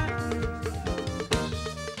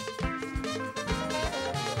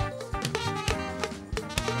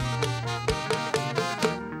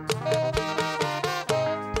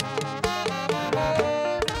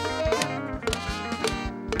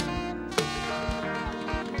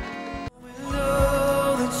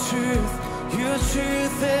 Know the truth, your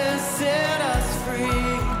truth has set us free.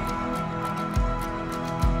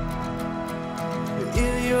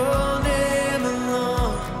 In your name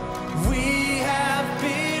alone, we have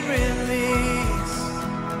been released.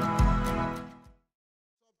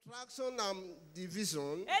 Subtraction and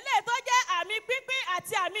division eléyìí tó jẹ́ àmì pínpín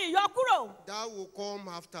àti àmì ìyọkúrò that will come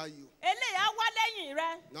after you. eléyìí á wá lẹ́yìn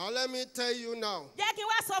rẹ. Now let me tell you now. Jẹ́ kí n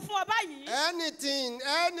wá sọ fún ọ báyìí. Anything,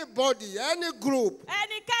 anybody, any group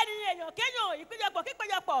Ẹnikẹ́ni èèyàn kéèyàn ìpéjọpọ̀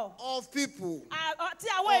kípéjọpọ̀ of people tí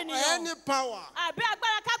àwọn or ènìyàn any power, àbí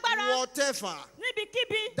agbára kágbára whatever,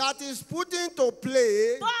 níbikíbi that is put into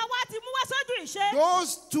play tó wá ti mú wá sójú ìṣe.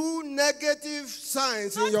 those two negative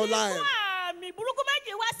signs Tó in your ti mú life. àmì burúkú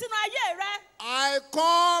méjì wá sínú ayé rẹ. I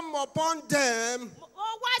come upon them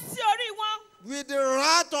Ó wá sí orí wọn with the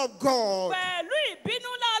wrath of God pẹ̀lú ìbínú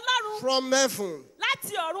ńlá Ọlọ́run from heaven.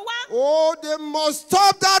 láti ọ̀run wá. Oh, they must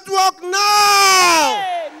stop that work now.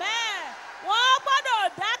 Amen. Wọ́n gbọ́dọ̀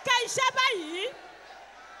dákẹ́ iṣẹ́ báyìí.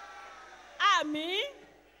 Àmì.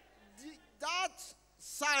 That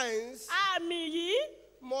signs Àmì yìí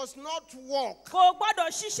must not work kò gbọ́dọ̀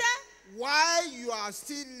ṣiṣẹ́ while you are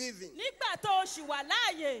still living. nígbà tó o ṣì wà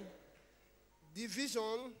láàyè.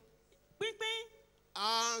 division pínpín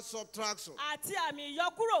and subtraction. àti àmì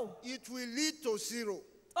ìyọkúrò. It will lead to zero.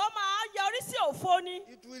 Ó máa yọrí sí òfo ni.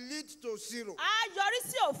 It will lead to zero. Á yọrí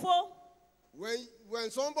sí òfo.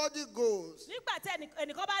 When somebody goes, Nígbà tí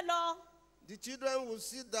ẹnìkan bá lọ, the children will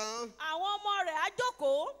sit down. àwọn ọmọ rẹ̀ á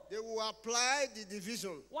jókòó. They will apply the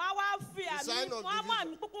division. Wọ́n á wá fi The sign àmì of wọ́n á mú division.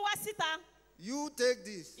 àmì pínpín wá síta. You take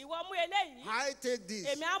this. Ìwọ mú eléyìí. I take this.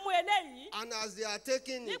 Èmi á mú eléyìí. And as they are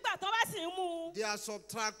taking it, Nígbà tó bá sì ń mú un, they are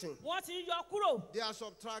subtracting. wọ́n ti yọ kúrò. They are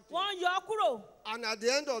subtracting. Wọ́n ń yọ kúrò. And at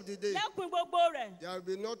the end of the day, Lẹ́kùn gbogbo rẹ̀. there will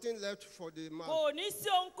be nothing left for the man Kò ní sí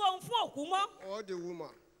ohunkóhun fún òkú mọ́. or the woman.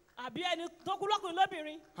 Àbí ẹni tó kú lọ́kùnrin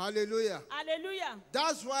lóbìnrin. Hallelujah. Hallelujah.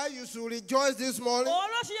 That's why you should rejoice this morning Òun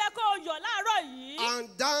ló ṣe yẹ kó o yọ̀ láàárọ̀ yìí.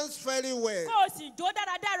 and dance very well. Kó o sì jó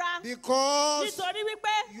dáradára. Because Nítorí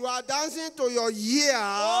wípé you are dancing to your year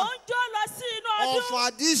ò ń jó lọ sí inú of ọdún.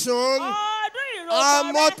 addition Ọdún and ìrọ̀kọ̀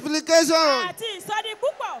rẹ multiplication. àti ìsọdi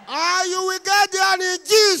púpọ̀. And you will get there in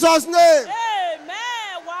Jesus' name.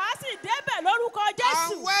 Amen. Wàá sì débẹ̀ lórúkọ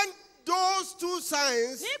Jésù. And when those two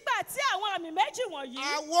signs Nígbà tí àwọn àmì méjì wọ̀nyí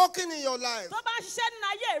are working in your life, tó bá ń ṣiṣẹ́ nínú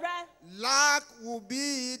ayé rẹ, lack will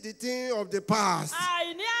be the thing of the past.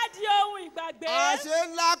 àìní á di ohun ìgbàgbé. I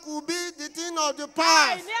say lack will be the thing of the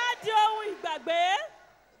past. Àìní á di ohun ìgbàgbé.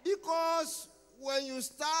 Because when you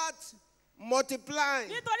start multiplying,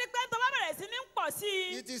 Nítorí pé tó bá bẹ̀rẹ̀ sí ní pọ̀ sí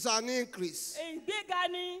i, it is an increase. ìgbéga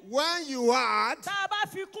ni. When you add, Tá a bá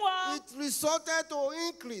fi kún ọ, it resulted to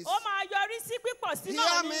increase. ó máa yọrí sí pípọ̀ sí náà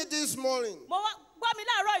Hear ni. me this morning. Mo gbọ́ mi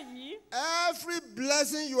láàárọ̀ yìí. Every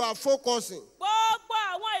blessing you are focusing Gbogbo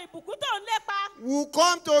àwọn ìbùkún tó ń lépa. will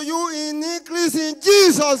come to you in increase in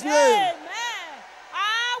Jesus' name. Amen.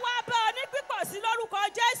 Á wá bá ọ ní pípọ̀ sí lórúkọ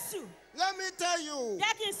Jésù. Let me tell you,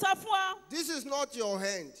 Jẹ́ kí n sọ fún ọ. this is not your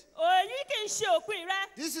hand. Èyí kì í ṣe òpin rẹ.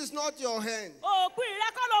 This is not your hand. Òpin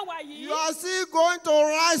rẹ kọ́ ló wà yìí. You are still going to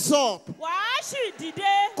rise up. Wàá sì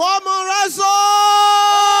dìde. Come on, rise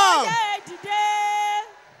up! Yé dìde.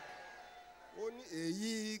 Ó ní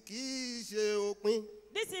èyí kì í ṣe òpin.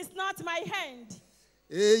 This is not my hand.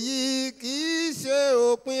 Èyí kì í ṣe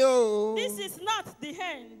òpin o. This is not the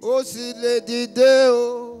hand. Ó sì lè dìde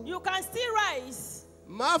o. You can still rise.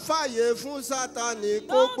 Má fàyè fún Sátánì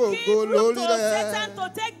kó Don't give gbòǹgbò room lórí to Satan rẹ̀. to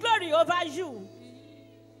take glory over you.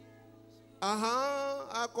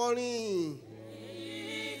 Akọrin.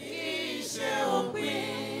 Èyí kì í ṣe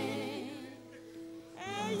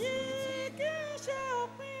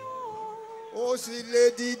òpin o. Ó sì lè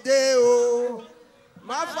dìde o.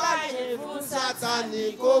 Má fàyè fún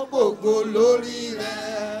Sátánì kó gbòǹgbò lórí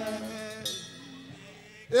rẹ̀.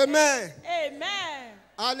 Amen. Amen.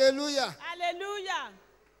 Hallelujah. Hallelujah.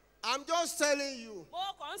 I'm just telling you,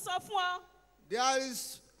 Mo kàn ń sọ fún ọ. there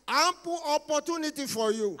is ample opportunity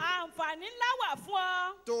for you Àǹfààní ńlá wà fún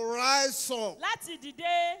ọ to rise up. láti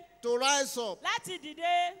dìde. To rise up. Láti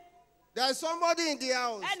dìde. There is somebody in the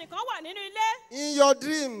house. Ẹnìkan wà nínú ilé. In your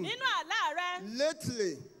dream, Nínú àlá rẹ.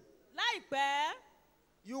 lately, Láìpẹ́.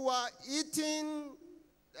 you were eating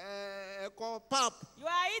pap. You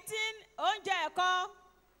are eating oúnjẹ ẹ̀kọ.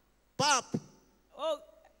 Pap. o-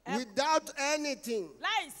 ẹ- Without anything.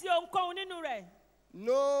 láì sí ohunkóhun nínú rẹ̀.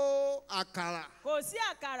 No akara. Kò sí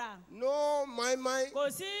àkàrà. No mai. Kò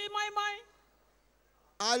sí mọ́ínmọ́ín.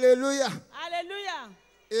 Hallelujah. Hallelujah.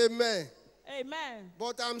 Amen. Amen.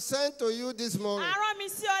 But I'm sent to you this morning. A rán mi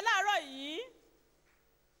sí ọ láàárọ̀ yìí.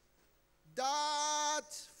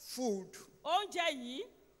 That food Oúnjẹ yìí.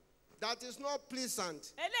 that is not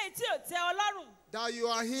pleasant, Eléyìí tí ò tẹ́ ọ lọ́rùn. that you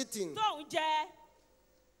are eating, Tó ń jẹ.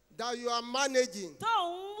 that you are managing. Tó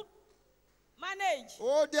ń manage.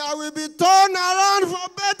 Oh, there will be turned around for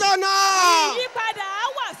better now. Ìyípadà á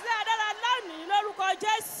wà sí dáradára lónìí lórúkọ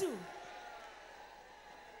Jésù.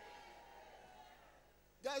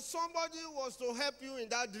 There's somebody who was to help you in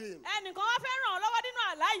that dream. Ẹnìkan wá fẹ́ ràn ọ́ lọ́wọ́ nínú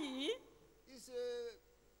àlá yìí. He's a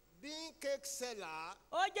bean cake seller.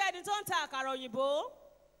 Ó jẹ́ ẹni tó ń ta àkàrà òyìnbó.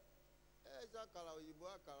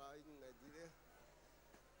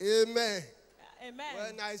 Amen. Amen.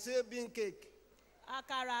 When I say bean cake.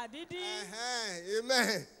 Àkàrà dídín.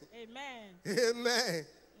 Amen. Amen. Amen.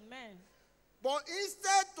 Amen. But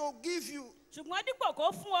instead to give you Ṣùgbọ́n dípò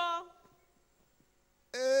kó fún ọ.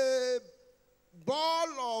 a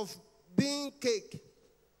ball of bean cake.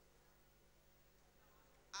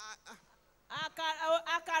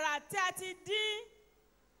 Àkàrà tí a ti dín.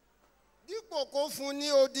 Dípò kó fún ní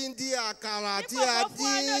odindi àkàrà tí Dípò a kó fún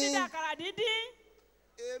ọ ní odidi dín. àkàrà dídín.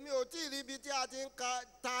 Èmi ò tí ì rí ibi tí a ti ń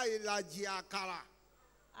ta ìlàjì àkàrà.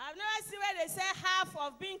 I've never seen where they say half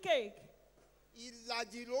of bean cake.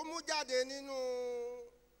 Ìlàjì ló mú jáde nínú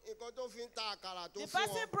nǹkan tó fi ń ta àkàrà tó The fún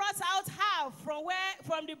person ọ. brought out half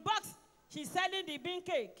from the box She's selling the bean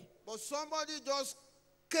cake. But somebody just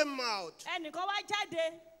came out Ẹnìkan wá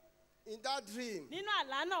jáde in that dream nínú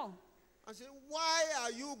àlá náà. and said, why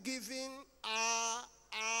are you giving her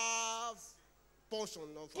half portion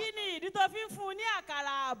of Kí her? ni ìdí tó fi ń fún un ní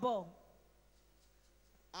àkàrà àbọ̀?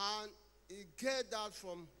 And he get that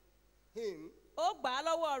from him Ó gbà á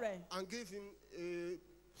lọ́wọ́ rẹ̀. and give him a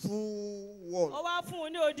full one. Ó wá fún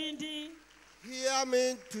un ní odindi. Hear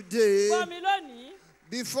me today. Gbọ́ mi lónìí.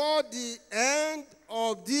 Before the end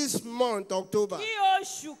of this month, October, Kí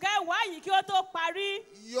oṣù kẹwàá yìí kí ó tó parí.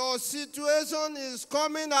 your situation is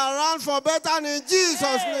coming around for better in Jesus'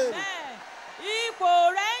 name. Amen.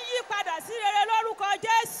 Ipò rẹ̀ ń yí padà sí rere lórúkọ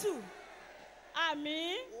Jésù.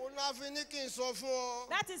 Àmín. Una fi ní kí n sọ fún ọ.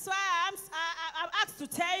 That is why I'm asked to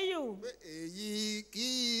tell you Pé èyí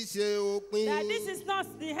kì í ṣe that this òpin. is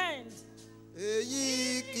not the end.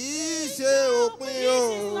 Èyí kì í ṣe This òpin is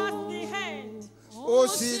o. not the end. Ó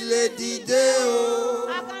sì lè dìde o.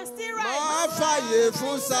 I can still Má rise. fàyè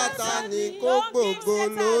fún Sátánì kó Don't give gbogbo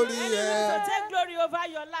Satan lórí anyone ẹ. to take glory over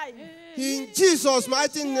your life. In Jesus'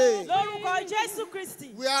 mighty name, Lórúkọ Jésù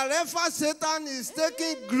Kristi. wherever Satan is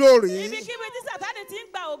taking glory Ibikíbi tí Sátánì ti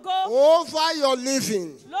ń gba ògo over your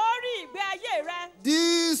living lórí ìgbé ayé rẹ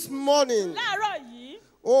this morning, láàárọ̀ yìí.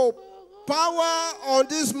 oh, power on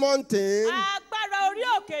this mountain Agbára orí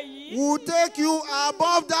òkè yìí. will take you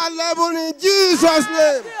above that level in Jesus'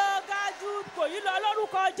 name. Bí o ga ju kò yí lọ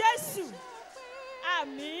lórúkọ Jésù.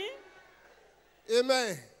 Àmín.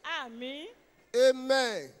 Amen. Àmín.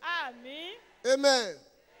 Amen. Àmín. Amen.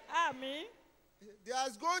 Àmín.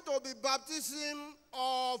 There's going to be baptism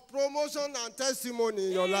of promotion and testimony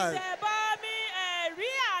in your life. Ìtẹ̀bọmi ẹ̀rí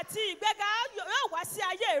àti ìgbéga yóò wá sí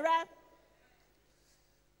ayé rẹ.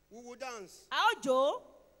 We will dance A ó jó,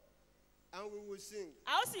 and we will sing.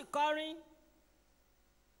 a ó sì kọrin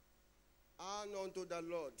And unto the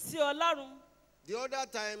Lord. sí Ọlọ́run. The other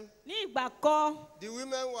time, Ní ìgbà kan, the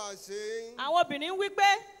women were saying, àwọn obìnrin wí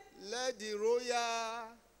pé let the royal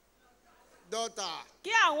daughter kí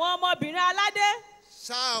àwọn ọmọbìnrin aládé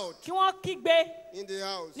shout kí wọ́n kígbe in the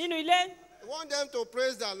house. nínú ilé. I want them to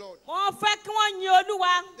praise the Lord. Wọ́n fẹ́ kí wọ́n yin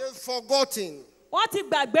Olúwa. They've forgotten Wọ́n ti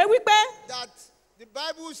gbàgbé wípé that the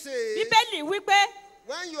Bible says Bíbélì wípé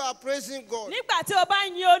when you are praising God, nígbà tí o bá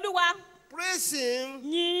ń yin Olúwa, praise Him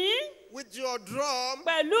yìn ín with your drum,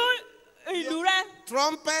 pẹ̀lú ìlú rẹ,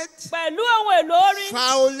 trumpet, pẹ̀lú ohun èlò orin,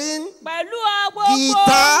 violin, pẹ̀lú gbogbo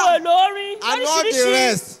guitar, ohun èlò orin and all the lóríṣiríṣi.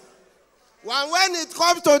 rest. When it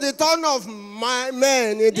comes to the turn of my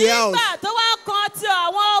men in the house, Nígbà tó wá kan ti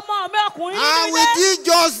àwọn ọmọ mi ọkùnrin and nínú we ilé, did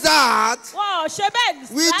just that, wọn ò ṣe bẹ́ẹ̀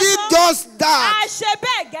we did lásán. just A that, ṣe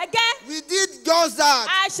bẹ́ẹ̀ gẹ́gẹ́. we did just that.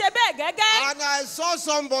 A ṣe bẹ́ẹ̀ gẹ́gẹ́. And I saw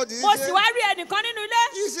somebody Mo say, sì wá rí ẹnìkan nínú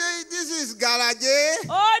ilé. he said, this is garage.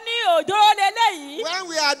 Ó ní òjòrò leléyìí. When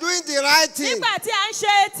we are doing the right thing, Nígbà tí a ń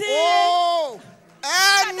ṣe ti. oh,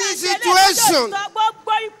 any situation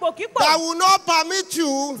Gbogbo ipòkípò that will not permit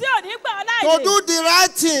you tí ò ní gbà ọ́ to láàyè do the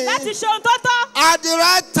right thing láti ṣe ohun tó tọ́ at the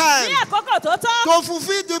right ní time àkókò tó tọ́ to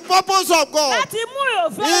fulfill the purpose of God. láti mú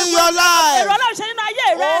òfin In your life. èrò Ọlọ́run ṣe nínú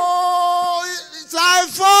ayé rẹ. Oh, it's I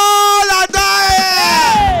fall and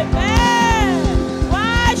die. Amen.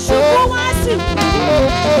 Wá ṣubú wá sì kú.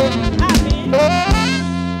 Àmín.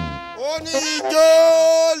 Ó ní ijó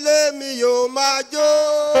lèmi yóò máa jó,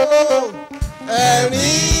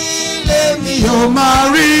 ẹ̀rín lèmi yóò máa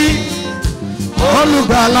rí.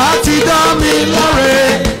 Olùgbàlà ti dá mi láre,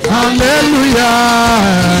 hallelujah.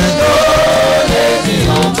 Ijó lèmi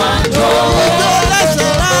yóò máa jó, ijó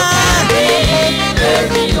lẹ́sẹ̀ rẹ̀,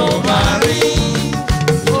 lèmi yóò máa rí.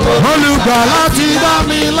 Olùgbàlà ti dá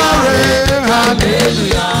mi láre,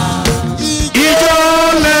 hallelujah. Ijó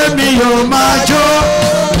lèmi yóò máa jó,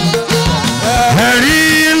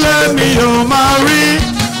 ẹ̀rín lèmi yóò máa rí.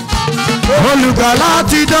 Olùgbàlà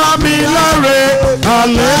ti dá mi láre,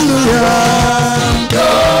 hallelujah. Ijó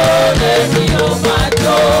lèmi yóò máa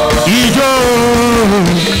jó. Ijó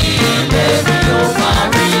Lèmi yóò máa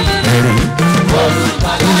rí.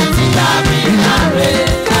 Olùgbàlà ti dá mi láre,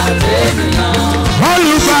 hallelujah.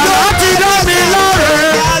 Olùgbàlà ti dá mi láre.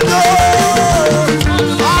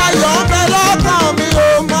 Ayọ̀ ń bẹ lọ́kàn mi ò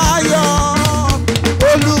máa yọ̀.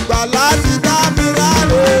 Olùgbàlà ti dá mi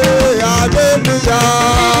láre, hallelujah.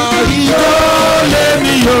 Ijó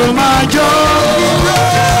lèmi yóò máa jó,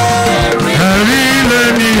 ẹ̀rín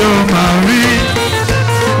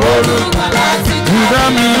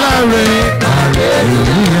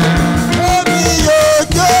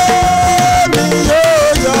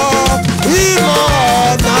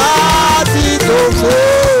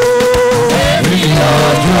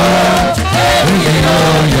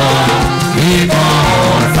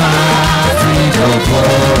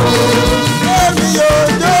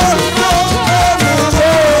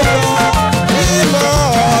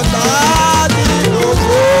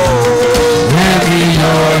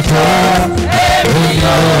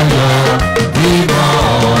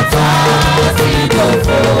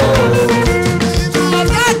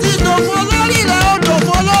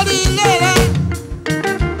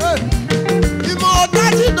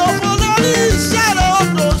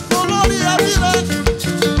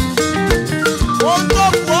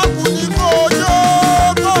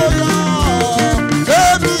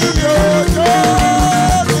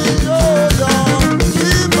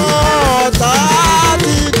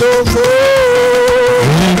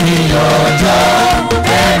jó,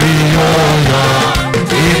 èmi yóò yọ̀,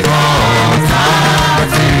 ìmọ̀ ọ̀tá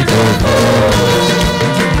ti dògbò.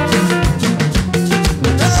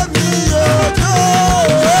 Èmi yóò jó,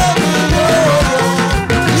 èmi yóò yọ̀,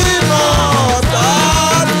 ìmọ̀ ọ̀tá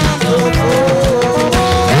ti dògbò.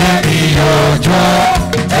 Èmi yóò jó,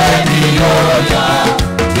 èmi yóò yọ̀,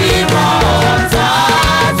 ìmọ̀ ọ̀tá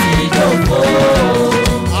ti dògbò.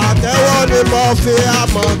 Àtẹ́wọ́ ni mo fi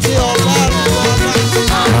amọ̀ tí ọba rẹ̀ ọba.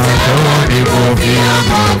 Àtẹ́wọ́ ni mo fi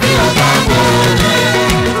amọ̀ tí ọba mọ̀ rẹ̀.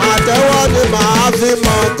 Àtẹ́wọ́ ni màá fi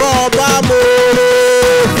mọ̀ kọ́ ọba mọ̀ rẹ̀.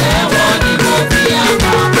 Àtẹ́wọ́ ni mo fi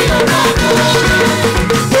amọ̀ tí ọba mọ̀ rẹ̀.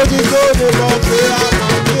 Mójútó ni mo fi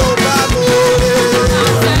amọ̀ tí ọba mọ̀ rẹ̀.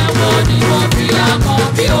 Àtẹ́wọ́ ni mo fi amọ̀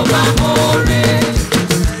tí ọba mọ̀ rẹ̀.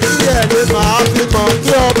 Iye ni màá fi mọ̀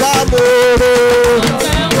tí ọba mọ̀ rẹ̀.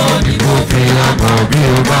 Àtẹ́wọ́ ni mo fi amọ̀ tí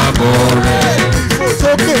ọba mọ̀ rẹ̀.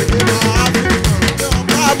 Ìfòsókè ni màá fi mọ̀ tí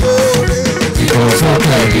ọba mọ̀ rẹ̀.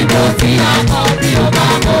 Ìfòsókè ni mo fi amọ̀ tí ọba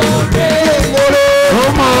mọ̀ rẹ̀. Ó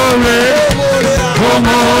mọ̀ rẹ̀, ó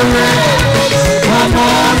mọ̀ rẹ̀, ó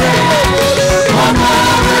mọ̀ rẹ̀, ó mọ̀ rẹ̀.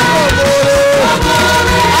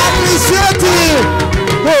 Appreciate him.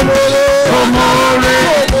 Ó mọ̀ rẹ̀, ó mọ̀ rẹ̀,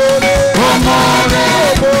 ó mọ̀ rẹ̀,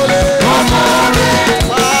 ó mọ̀ rẹ̀.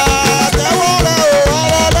 Àtẹ́wọ́ rẹ̀ ò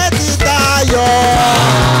ọ̀rọ̀ rẹ̀ ti tayọ̀.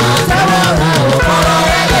 Àtẹ́wọ́ rẹ̀ ò ọ̀rọ̀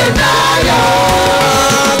rẹ̀ ti tayọ̀.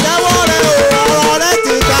 Àtẹ́wọ́ rẹ̀ ò ọ̀rọ̀ rẹ̀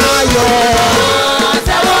ti tayọ̀.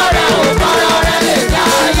 Àtẹ́wọ́ rẹ̀ ò ọ̀rọ̀ rẹ̀ ti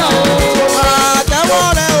tayọ̀. Àtẹ́wọ́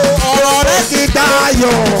rẹ̀ ò ọ̀rọ̀ rẹ̀ ti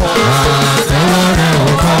tayọ̀. Àtẹ́wọ́ rẹ̀ ò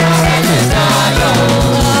ọ̀rọ̀ rẹ̀ ti tayọ̀.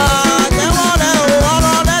 Àtẹ́wọ́ rẹ̀ ò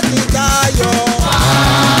ọ̀rọ̀ rẹ̀ ti tayọ̀.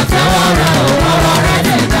 Àtẹ́wọ́ rẹ̀ ò ọ̀rọ̀ rẹ̀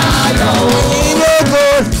ti tayọ̀. Ẹ̀yin lógo,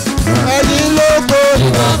 ẹ̀yin lógo,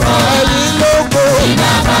 ẹ̀yin lógo,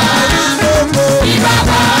 ìbàbá, ẹ̀yin lógo,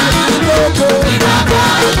 ìbàbá, ẹ̀yin lógo, ìbàbá,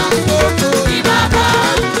 ẹ̀yin lógo,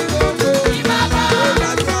 ìbàbá,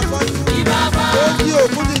 ìbàbá, ìbàbá, ó jí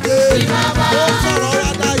òkú dìde, ìbàbá, ó sọ̀rọ̀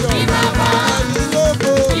ọ̀rọ̀ dayọ̀, ìbàbá, ẹ̀yin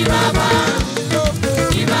lógo, ìbàbá, ẹ̀yin lógo,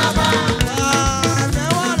 ìbàbá.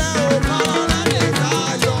 Àtẹ́wọ́ rẹ̀ ò kọ́rọ̀ rẹ̀ lè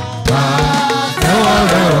dayọ̀. Àtẹ́wọ́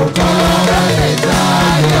rẹ̀ ò kọ́rọ̀ rẹ̀ lè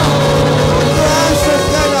dayọ̀.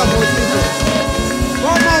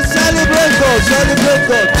 Come on, celebrate God, celebrate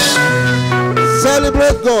God,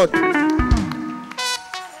 celebrate God.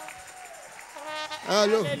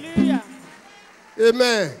 Hello. Hallelujah.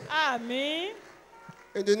 Amen. Àmín.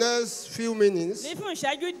 In the next few minutes, Ní fún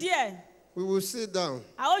ìṣẹ́jú díẹ̀, we will sit down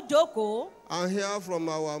a ó jókòó and hear from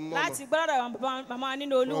our mama láti gbọ́dọ̀ màmá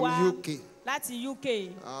nínú Olúwa from UK láti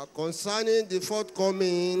UK concerning the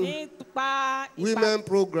forthcoming nípa women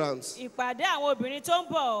programs. ìpàdé àwọn obìnrin tó ń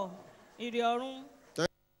bọ̀ ìrì ọ̀run.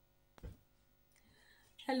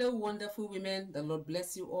 Hello, wonderful women. The Lord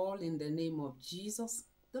bless you all in the name of Jesus.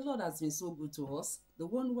 The Lord has been so good to us. The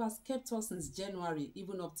one who has kept us since January,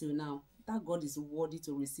 even up till now. That God is worthy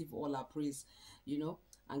to receive all our praise, you know.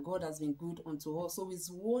 And God has been good unto us. So he's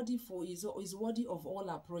worthy of all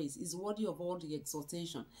our praise. He's worthy of all the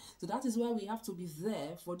exaltation. So that is why we have to be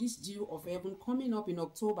there for this dew of heaven coming up in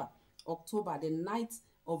October, the 9th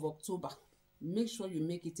of October. Make sure you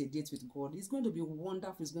make it a date with God. It's going to be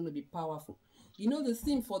wonderful. It's going to be powerful. You know, the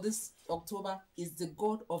theme for this October is the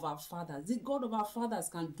God of our fathers. The God of our fathers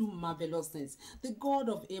can do marvelous things. The God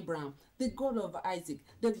of Abraham, the God of Isaac,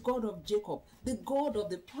 the God of Jacob, the God of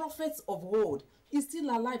the prophets of old is still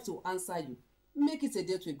alive to answer you. Make it a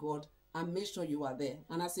date with God and make sure you are there.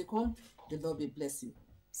 And as you come, the Lord will bless you.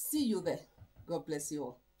 See you there. God bless you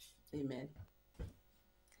all. Amen.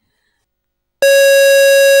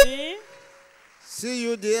 See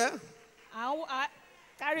you there.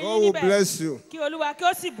 God will bless you. Kí Olúwa kí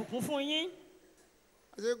ó sì bùkún fún yín.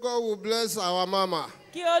 I say God will bless our mama.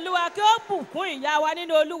 Kí Olúwa kí ó bùkún ìyá wa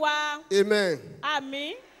nínú Olúwa. Amen.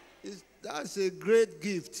 Àmín. That's a great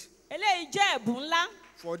gift. Eléyìí jẹ́ ẹ̀bùn ńlá.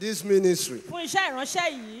 For this ministry. Fún iṣẹ́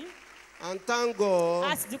ìránṣẹ́ yìí. And thank God.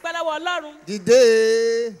 A sì dúpẹ́ lọ́wọ́ Ọlọ́run. The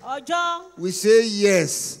day ọjọ́. we say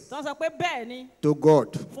yes. Tó ń sọ pé bẹ́ẹ̀ ni. To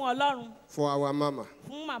God. Fún Ọlọ́run. For our mama.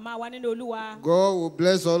 Fún màmá wa nínú Olúwa. God will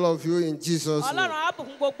bless all of you in Jesus' name. Ọlọ́run á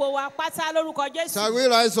bùkún gbogbo wa pátá lórúkọ Jésù. Shall we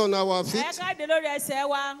rise on our feet? Ẹ ká dé lórí ẹsẹ̀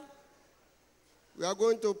wa. We are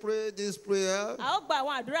going to pray this prayer. A ó gba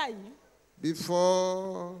àwọn àdúrà yìí.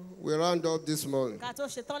 Before we round up this morning. Ká tó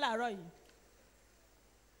ṣetán láàárọ̀ yìí.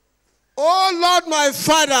 Oh Lord, my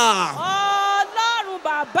Father. Ọlọ́run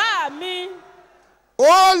bàbá mi.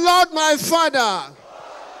 Oh Lord, my Father.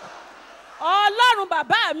 Ọlọ́run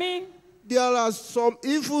bàbá mi. There are some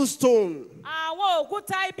evil stones. Àwọn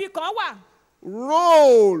òkúta ibi kan wà.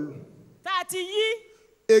 Roll. Tá a ti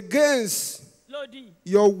yí. Against lòdì.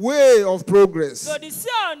 your way of progress. Lòdì sí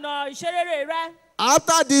ọ̀nà ìṣerere rẹ.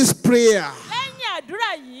 After this prayer, Lẹ́yìn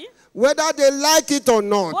àdúrà yìí, whether they like it or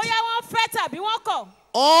not, bóyá wọ́n fẹ́ tàbí wọ́n kọ̀.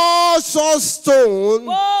 all such stone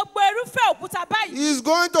Gbogbo irúfẹ́ òkúta báyìí. is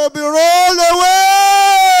going to be rolled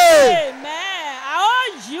away. Amen. A ó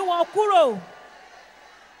yí wọn kúrò.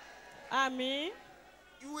 Àmín.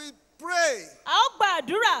 You will pray. A ó gba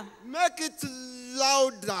àdúrà. Make it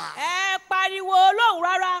louder. Ẹ pariwo olóhùn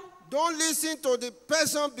rárá. Don't listen to the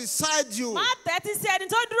person beside you. Má tẹ́tí sí ẹni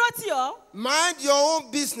tó dúró tì ọ́. Mind your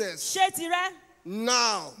own business. Ṣé tirẹ̀?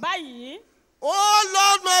 Now. Báyìí. Oh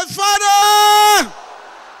Lord, my Father.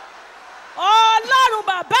 Ọlọ́run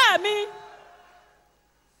bàbá mi.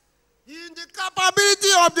 In the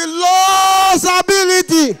capability of the Lord's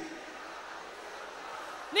ability.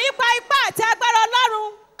 Nípa ipá àti agbára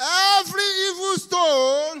Ọlọ́run. Every evil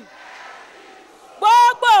stone.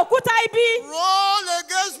 Gbogbo òkúta ibi. Roll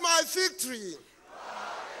against my victory.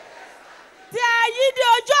 Tí a yí dé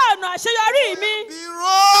ojú ọ̀nà àṣeyọrí mi. Be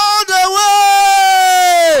rolled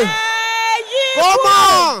away. Ẹ yí Come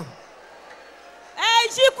kúrò. on. Ẹ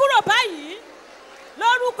yí kúrò báyìí.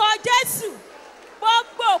 Lórúkọ Jésù.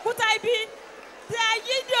 Gbogbo òkúta ibi. Tí a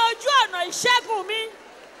yí dé ojú ọ̀nà ìṣẹ́gun mi.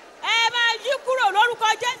 Ẹ máa yí kúrò lórúkọ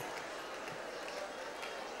Jésù.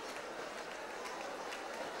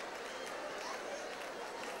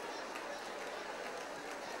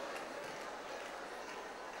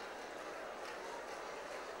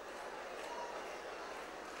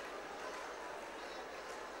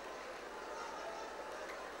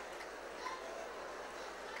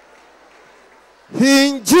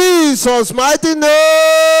 In Jesus' mighty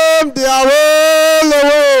name, they are rolled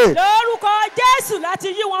away. Lórúkọ Jésù láti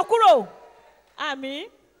yí wọn kúrò. Àmín.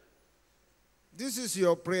 This is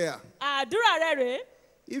your prayer. Àdúrà rẹ rèé.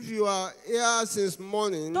 If you are here since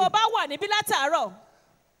morning, Tó bá wà níbí látàárọ̀.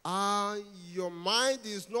 your mind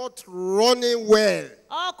is not running well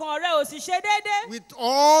Ọkàn rẹ ò sì ṣe déédé. with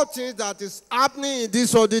all things that is happening in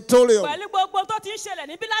this auditorium. Pẹ̀lú gbogbo tó ti ń ṣẹlẹ̀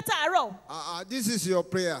níbí látàárọ̀. This is your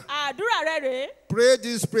prayer. Àdúrà rẹ rèé. Pray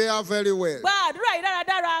this prayer very well. Gba àdúrà yìí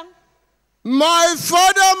dáradára. My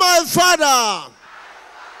Father, my Father.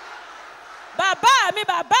 Bàbá mi,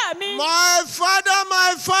 bàbá mi. My Father,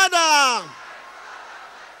 my Father.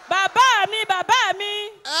 Bàbá mi, bàbá mi.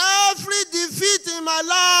 Every defeat in my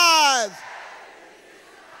life.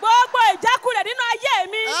 Gbogbo ìjákulẹ̀ nínú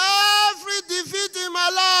ayé mi. Every defeat in my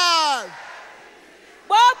life.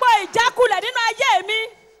 Gbogbo ìjákulẹ̀ nínú ayé mi.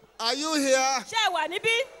 Are you here? Ṣé ẹ wà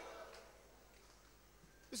níbí?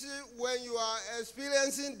 You see, when you are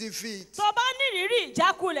experiencing defeat, Tó bá ní ìrírí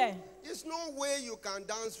ìjákulẹ̀, there's no way you can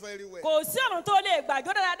dance very well. kò sí ọ̀nà tó lè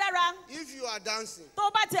gbàjọ́ dáradára. If you are dancing, Tó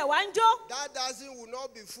bá tẹ̀ wá ń jó, that dancing will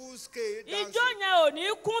not be full scale dancing. ijó yẹn ò ní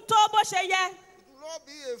kún tó bó ṣe yẹ. It will not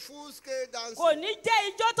be a full scale dancing. Kò ní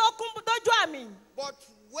jẹ́ ijó tó kún tójú àmì. But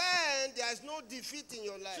when there is no defeat in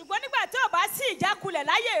your life, Ṣùgbọ́n nígbà tí ò bá sí ìjákulẹ̀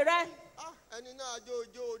láyé rẹ, ẹni náà jó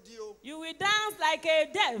ijó odi o. you will dance like a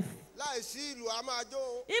deaf. Láìsí ìlú a máa jó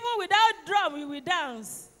o. Even without drum, you will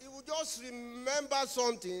dance. He will just remember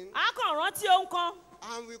something A kàn rántí ohun kan,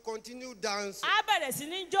 and will continue dancing a bẹ̀rẹ̀ sí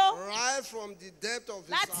ní jó right from the depth of his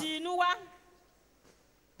láti heart. inú wá.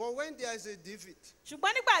 But when there is a defeat,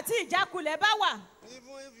 Ṣùgbọ́n nígbà tí ìjákulẹ̀ bá wà, even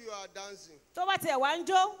if you are dancing, tó bá tiẹ̀ wá ń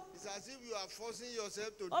jó, it's as if you are forcing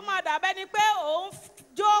yourself to do ó it. máa dàbẹ́ ni pé òun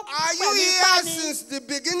jó Are you pẹ̀lú here ipá ni. since the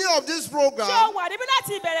beginning of this Ṣé o program, wà níbí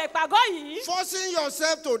láti ìbẹ̀rẹ̀ ìpàgọ́ yìí? forcing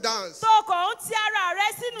yourself to dance? Tó kàn ń ti ara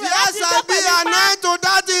rẹ sínú rẹ̀ There láti jó shall be pẹ̀lú an ipá. end to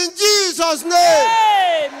that in Jesus' name.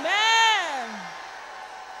 Amen.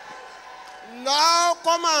 Now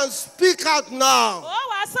come and speak out now. Ó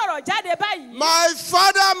wàá sọ̀rọ̀ jáde báyìí. My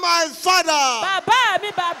Father, my Father. Bàbá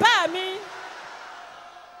mi, bàbá mi.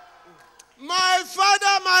 My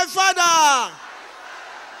Father, my Father.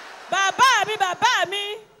 Bàbá mi, bàbá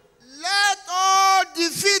mi. Let all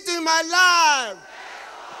defeat in my life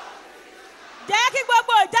Jẹ́ kí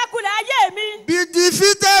gbogbo ìjákulẹ̀ ayé mi. be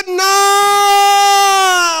defeated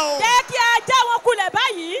now. Jẹ́ kí a já wọn kulẹ̀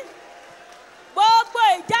báyìí. Gbogbo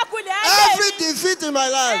ìjákulẹ̀ ayé Every mi. defeat in my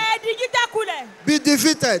life Ẹ di jíjákulẹ̀. be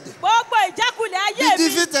defeated. Gbogbo ìjákulẹ̀ ayé Be mi.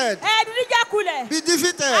 defeated. Ẹ di jíjákulẹ̀. Be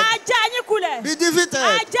defeated. Ajá yín kulẹ̀. Be defeated.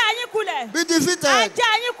 Ajá yín kulẹ̀. Be defeated. Ajá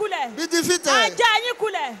yín kulẹ̀. Be defeated. Ajá yín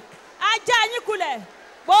kulẹ̀. Ajá yín kulẹ̀.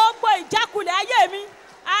 Gbogbo ìjákulẹ̀ ayé mi.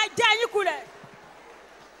 Ajá yín kulẹ̀.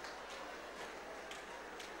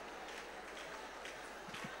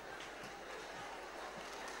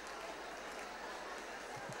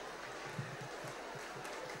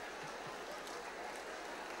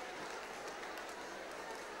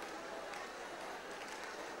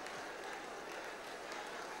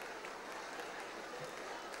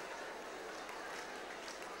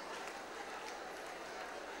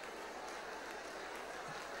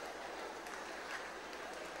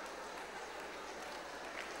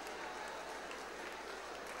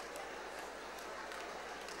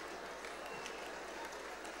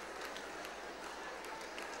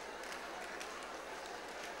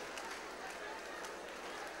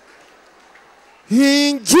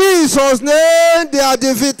 In Jesus' name, they are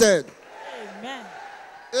defeated. Amen.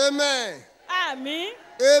 Amen. Àmín.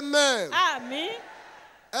 Amen. Àmín.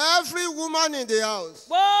 Every woman in the house,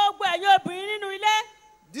 Gbogbo ẹ̀yin obìnrin nínú ilé.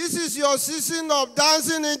 this is your season of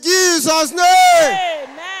dancing in Jesus' name.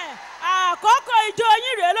 Amen. Àkókò ijó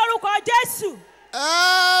yín rèé lórúkọ Jésù.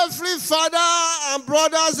 Every father and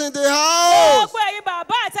brothers in the house, Gbogbo ẹ̀yin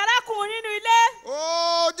bàbá àti arákùnrin nínú ilé.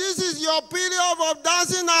 oh, this is your period of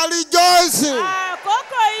dancing and rejoicing.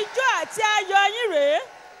 Àkókò ijó àti ayọ̀ yín rèé.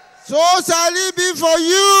 So shall it be for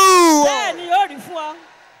you. Bẹ́ẹ̀ ni yóò rí fún ọ.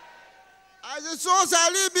 I said, so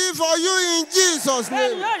shall it be for you in Jesus' Bẹ́ẹ̀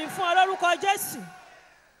ni name. yóò rí fún ọ lórúkọ Jésù.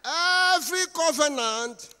 Every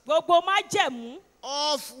covenant Gbogbo májẹ̀mú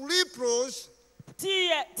of reproach ti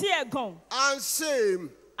ẹ̀gàn and shame,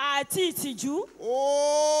 àti ìtìjú.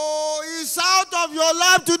 oh, is out of your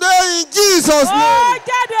life today in Jesus' Ó name.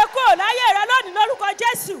 jáde kúrò láyé rẹ lónìí lórúkọ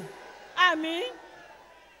Jésù. Àmín.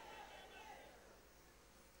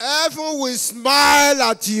 Heaven will smile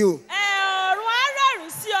at you. Ọ̀run á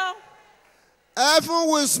rẹ́rìn sí ọ. Heaven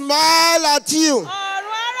will smile at you. Ọ̀run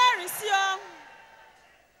á rẹ́rìn sí ọ.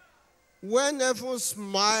 When heaven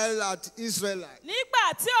smiled at Israelites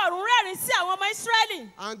Nígbà tí ọ̀run rẹ́rìn sí àwọn ọmọ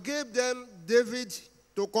Ísírẹ́lì and gave them David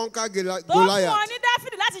to conquer tó fún ọ Goliath, ní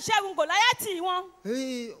Dáfídì láti ṣẹ́gun Gòláyátì wọn.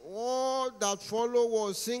 hey, all that followed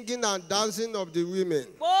was singing and dancing of the women.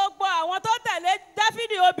 Gbogbo àwọn tó tẹ̀lé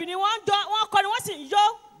Dáfídì obìnrin wọ́n kọrin wọ́n sì ń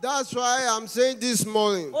yó. That's why I'm saying this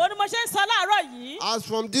morning, Òun ni mo ṣe ń sọ láàárọ̀ yìí. as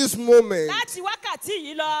from this moment, Láti wákàtí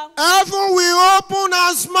yìí lọ. heaven will open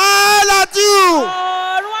and smile at you.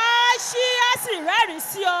 Ọ̀run á ṣí á sì rẹ́rìn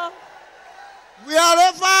sí ọ.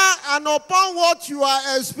 Wherever and upon what you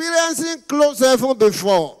are experiencing, close heaven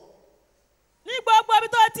before. Ní gbogbo ibi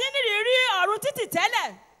tó ti ń nírìírí ọ̀run títì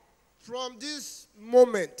tẹ́lẹ̀. From this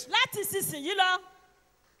moment, Láti sísìnyí lọ.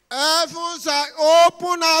 heaven shall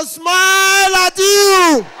open and smile at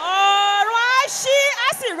you. Ọ̀run á ṣí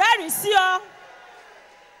á sì rẹ́rìn sí ọ.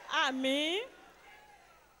 Àmín.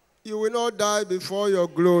 You will not die before your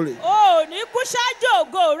glory. O ò ní kú ṣáájú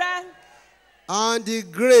ògo rẹ. And the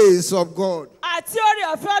grace of God Àti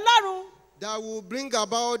oore ọ̀fẹ́ Ọlọ́run. that will bring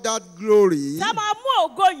about that glory, Tá máa mú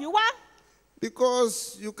ògo yìí wá.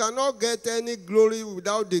 because you cannot get any glory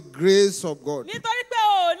without the grace of God. Nítorí pé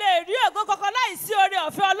o ò lè rí ògo kankan láì sí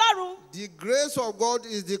oore ọ̀fẹ́ Ọlọ́run. The grace of God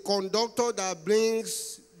is the conductor that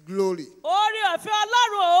brings glory. Oore ọ̀fẹ́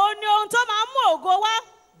Ọlọ́run òun ni ohun tó máa mú ògo wá.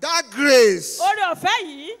 That grace Oore ọ̀fẹ́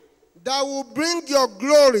yìí that will bring your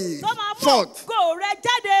glory tó máa mú forth. ògo rẹ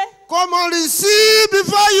jáde. Come on, receive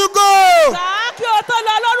before you go. Gbà á kí o tó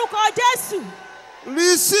lọ lórúkọ Jésù.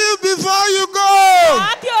 Receive before you Gbà go.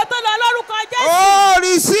 á kí o tó lọ lórúkọ Jésù. Oh,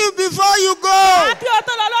 receive before you Gbà go. á kí o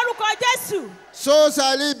tó lọ lórúkọ Jésù. So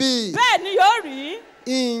shall it be. Bẹ́ẹ̀ ni yóò rí.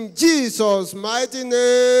 In Jesus' mighty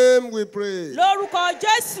name we pray. Lórúkọ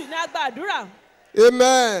Jésù ni a gbàdúrà.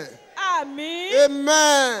 Amen. Àmín.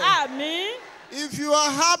 Amen. Àmín. If you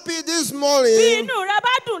are happy this Bí morning, inú rẹ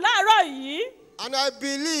bá dùn láàárọ̀ yìí, and I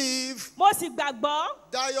believe mo sì gbàgbọ́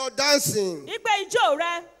that your dancing wípé ijó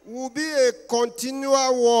rẹ will be a continual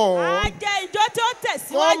á one, jẹ́ ijó tí ó come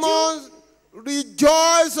tẹ̀síwájú. on,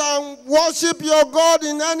 rejoice and worship your God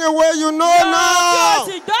in any way you know Kí o now.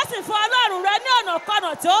 sì jọ́sìn fún Ọlọ́run rẹ ní ọ̀nà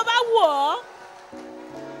kanà tí ó bá wù ọ́.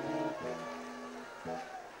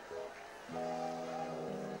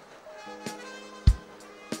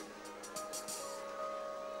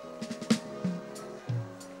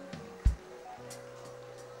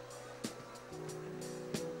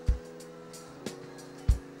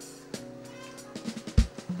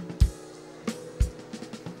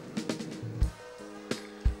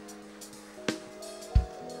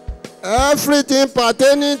 Everything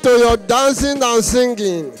pertaining to your dancing and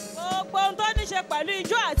singing Gbogbo ohun tó ní ṣe pẹ̀lú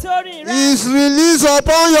ijó àti orin rẹ. is released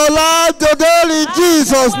upon your life today in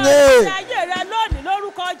Jesus' name. Ayé rẹ lónìí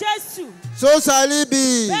lórúkọ Jésù. So shall it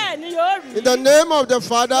be. Bẹ́ẹ̀ ni yóò rí. In the name of the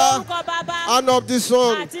Father, Lórúkọ Bàbá. and of the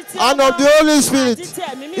Son, Àti ti and Ọmọ, of the Holy Spirit. àti ti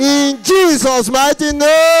Ẹ̀mí Mímọ́. In Jesus' mighty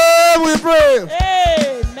name we pray.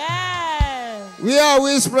 Amen. Where are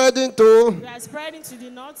we spreading to? We are spreading to the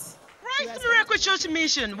north. Christ Miracle Church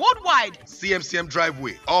Mission worldwide. CMCM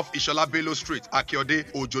Driveway off Ishola Bello Street, Akiode,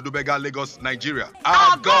 Ojodubega, Lagos, Nigeria.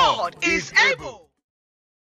 Our God is able.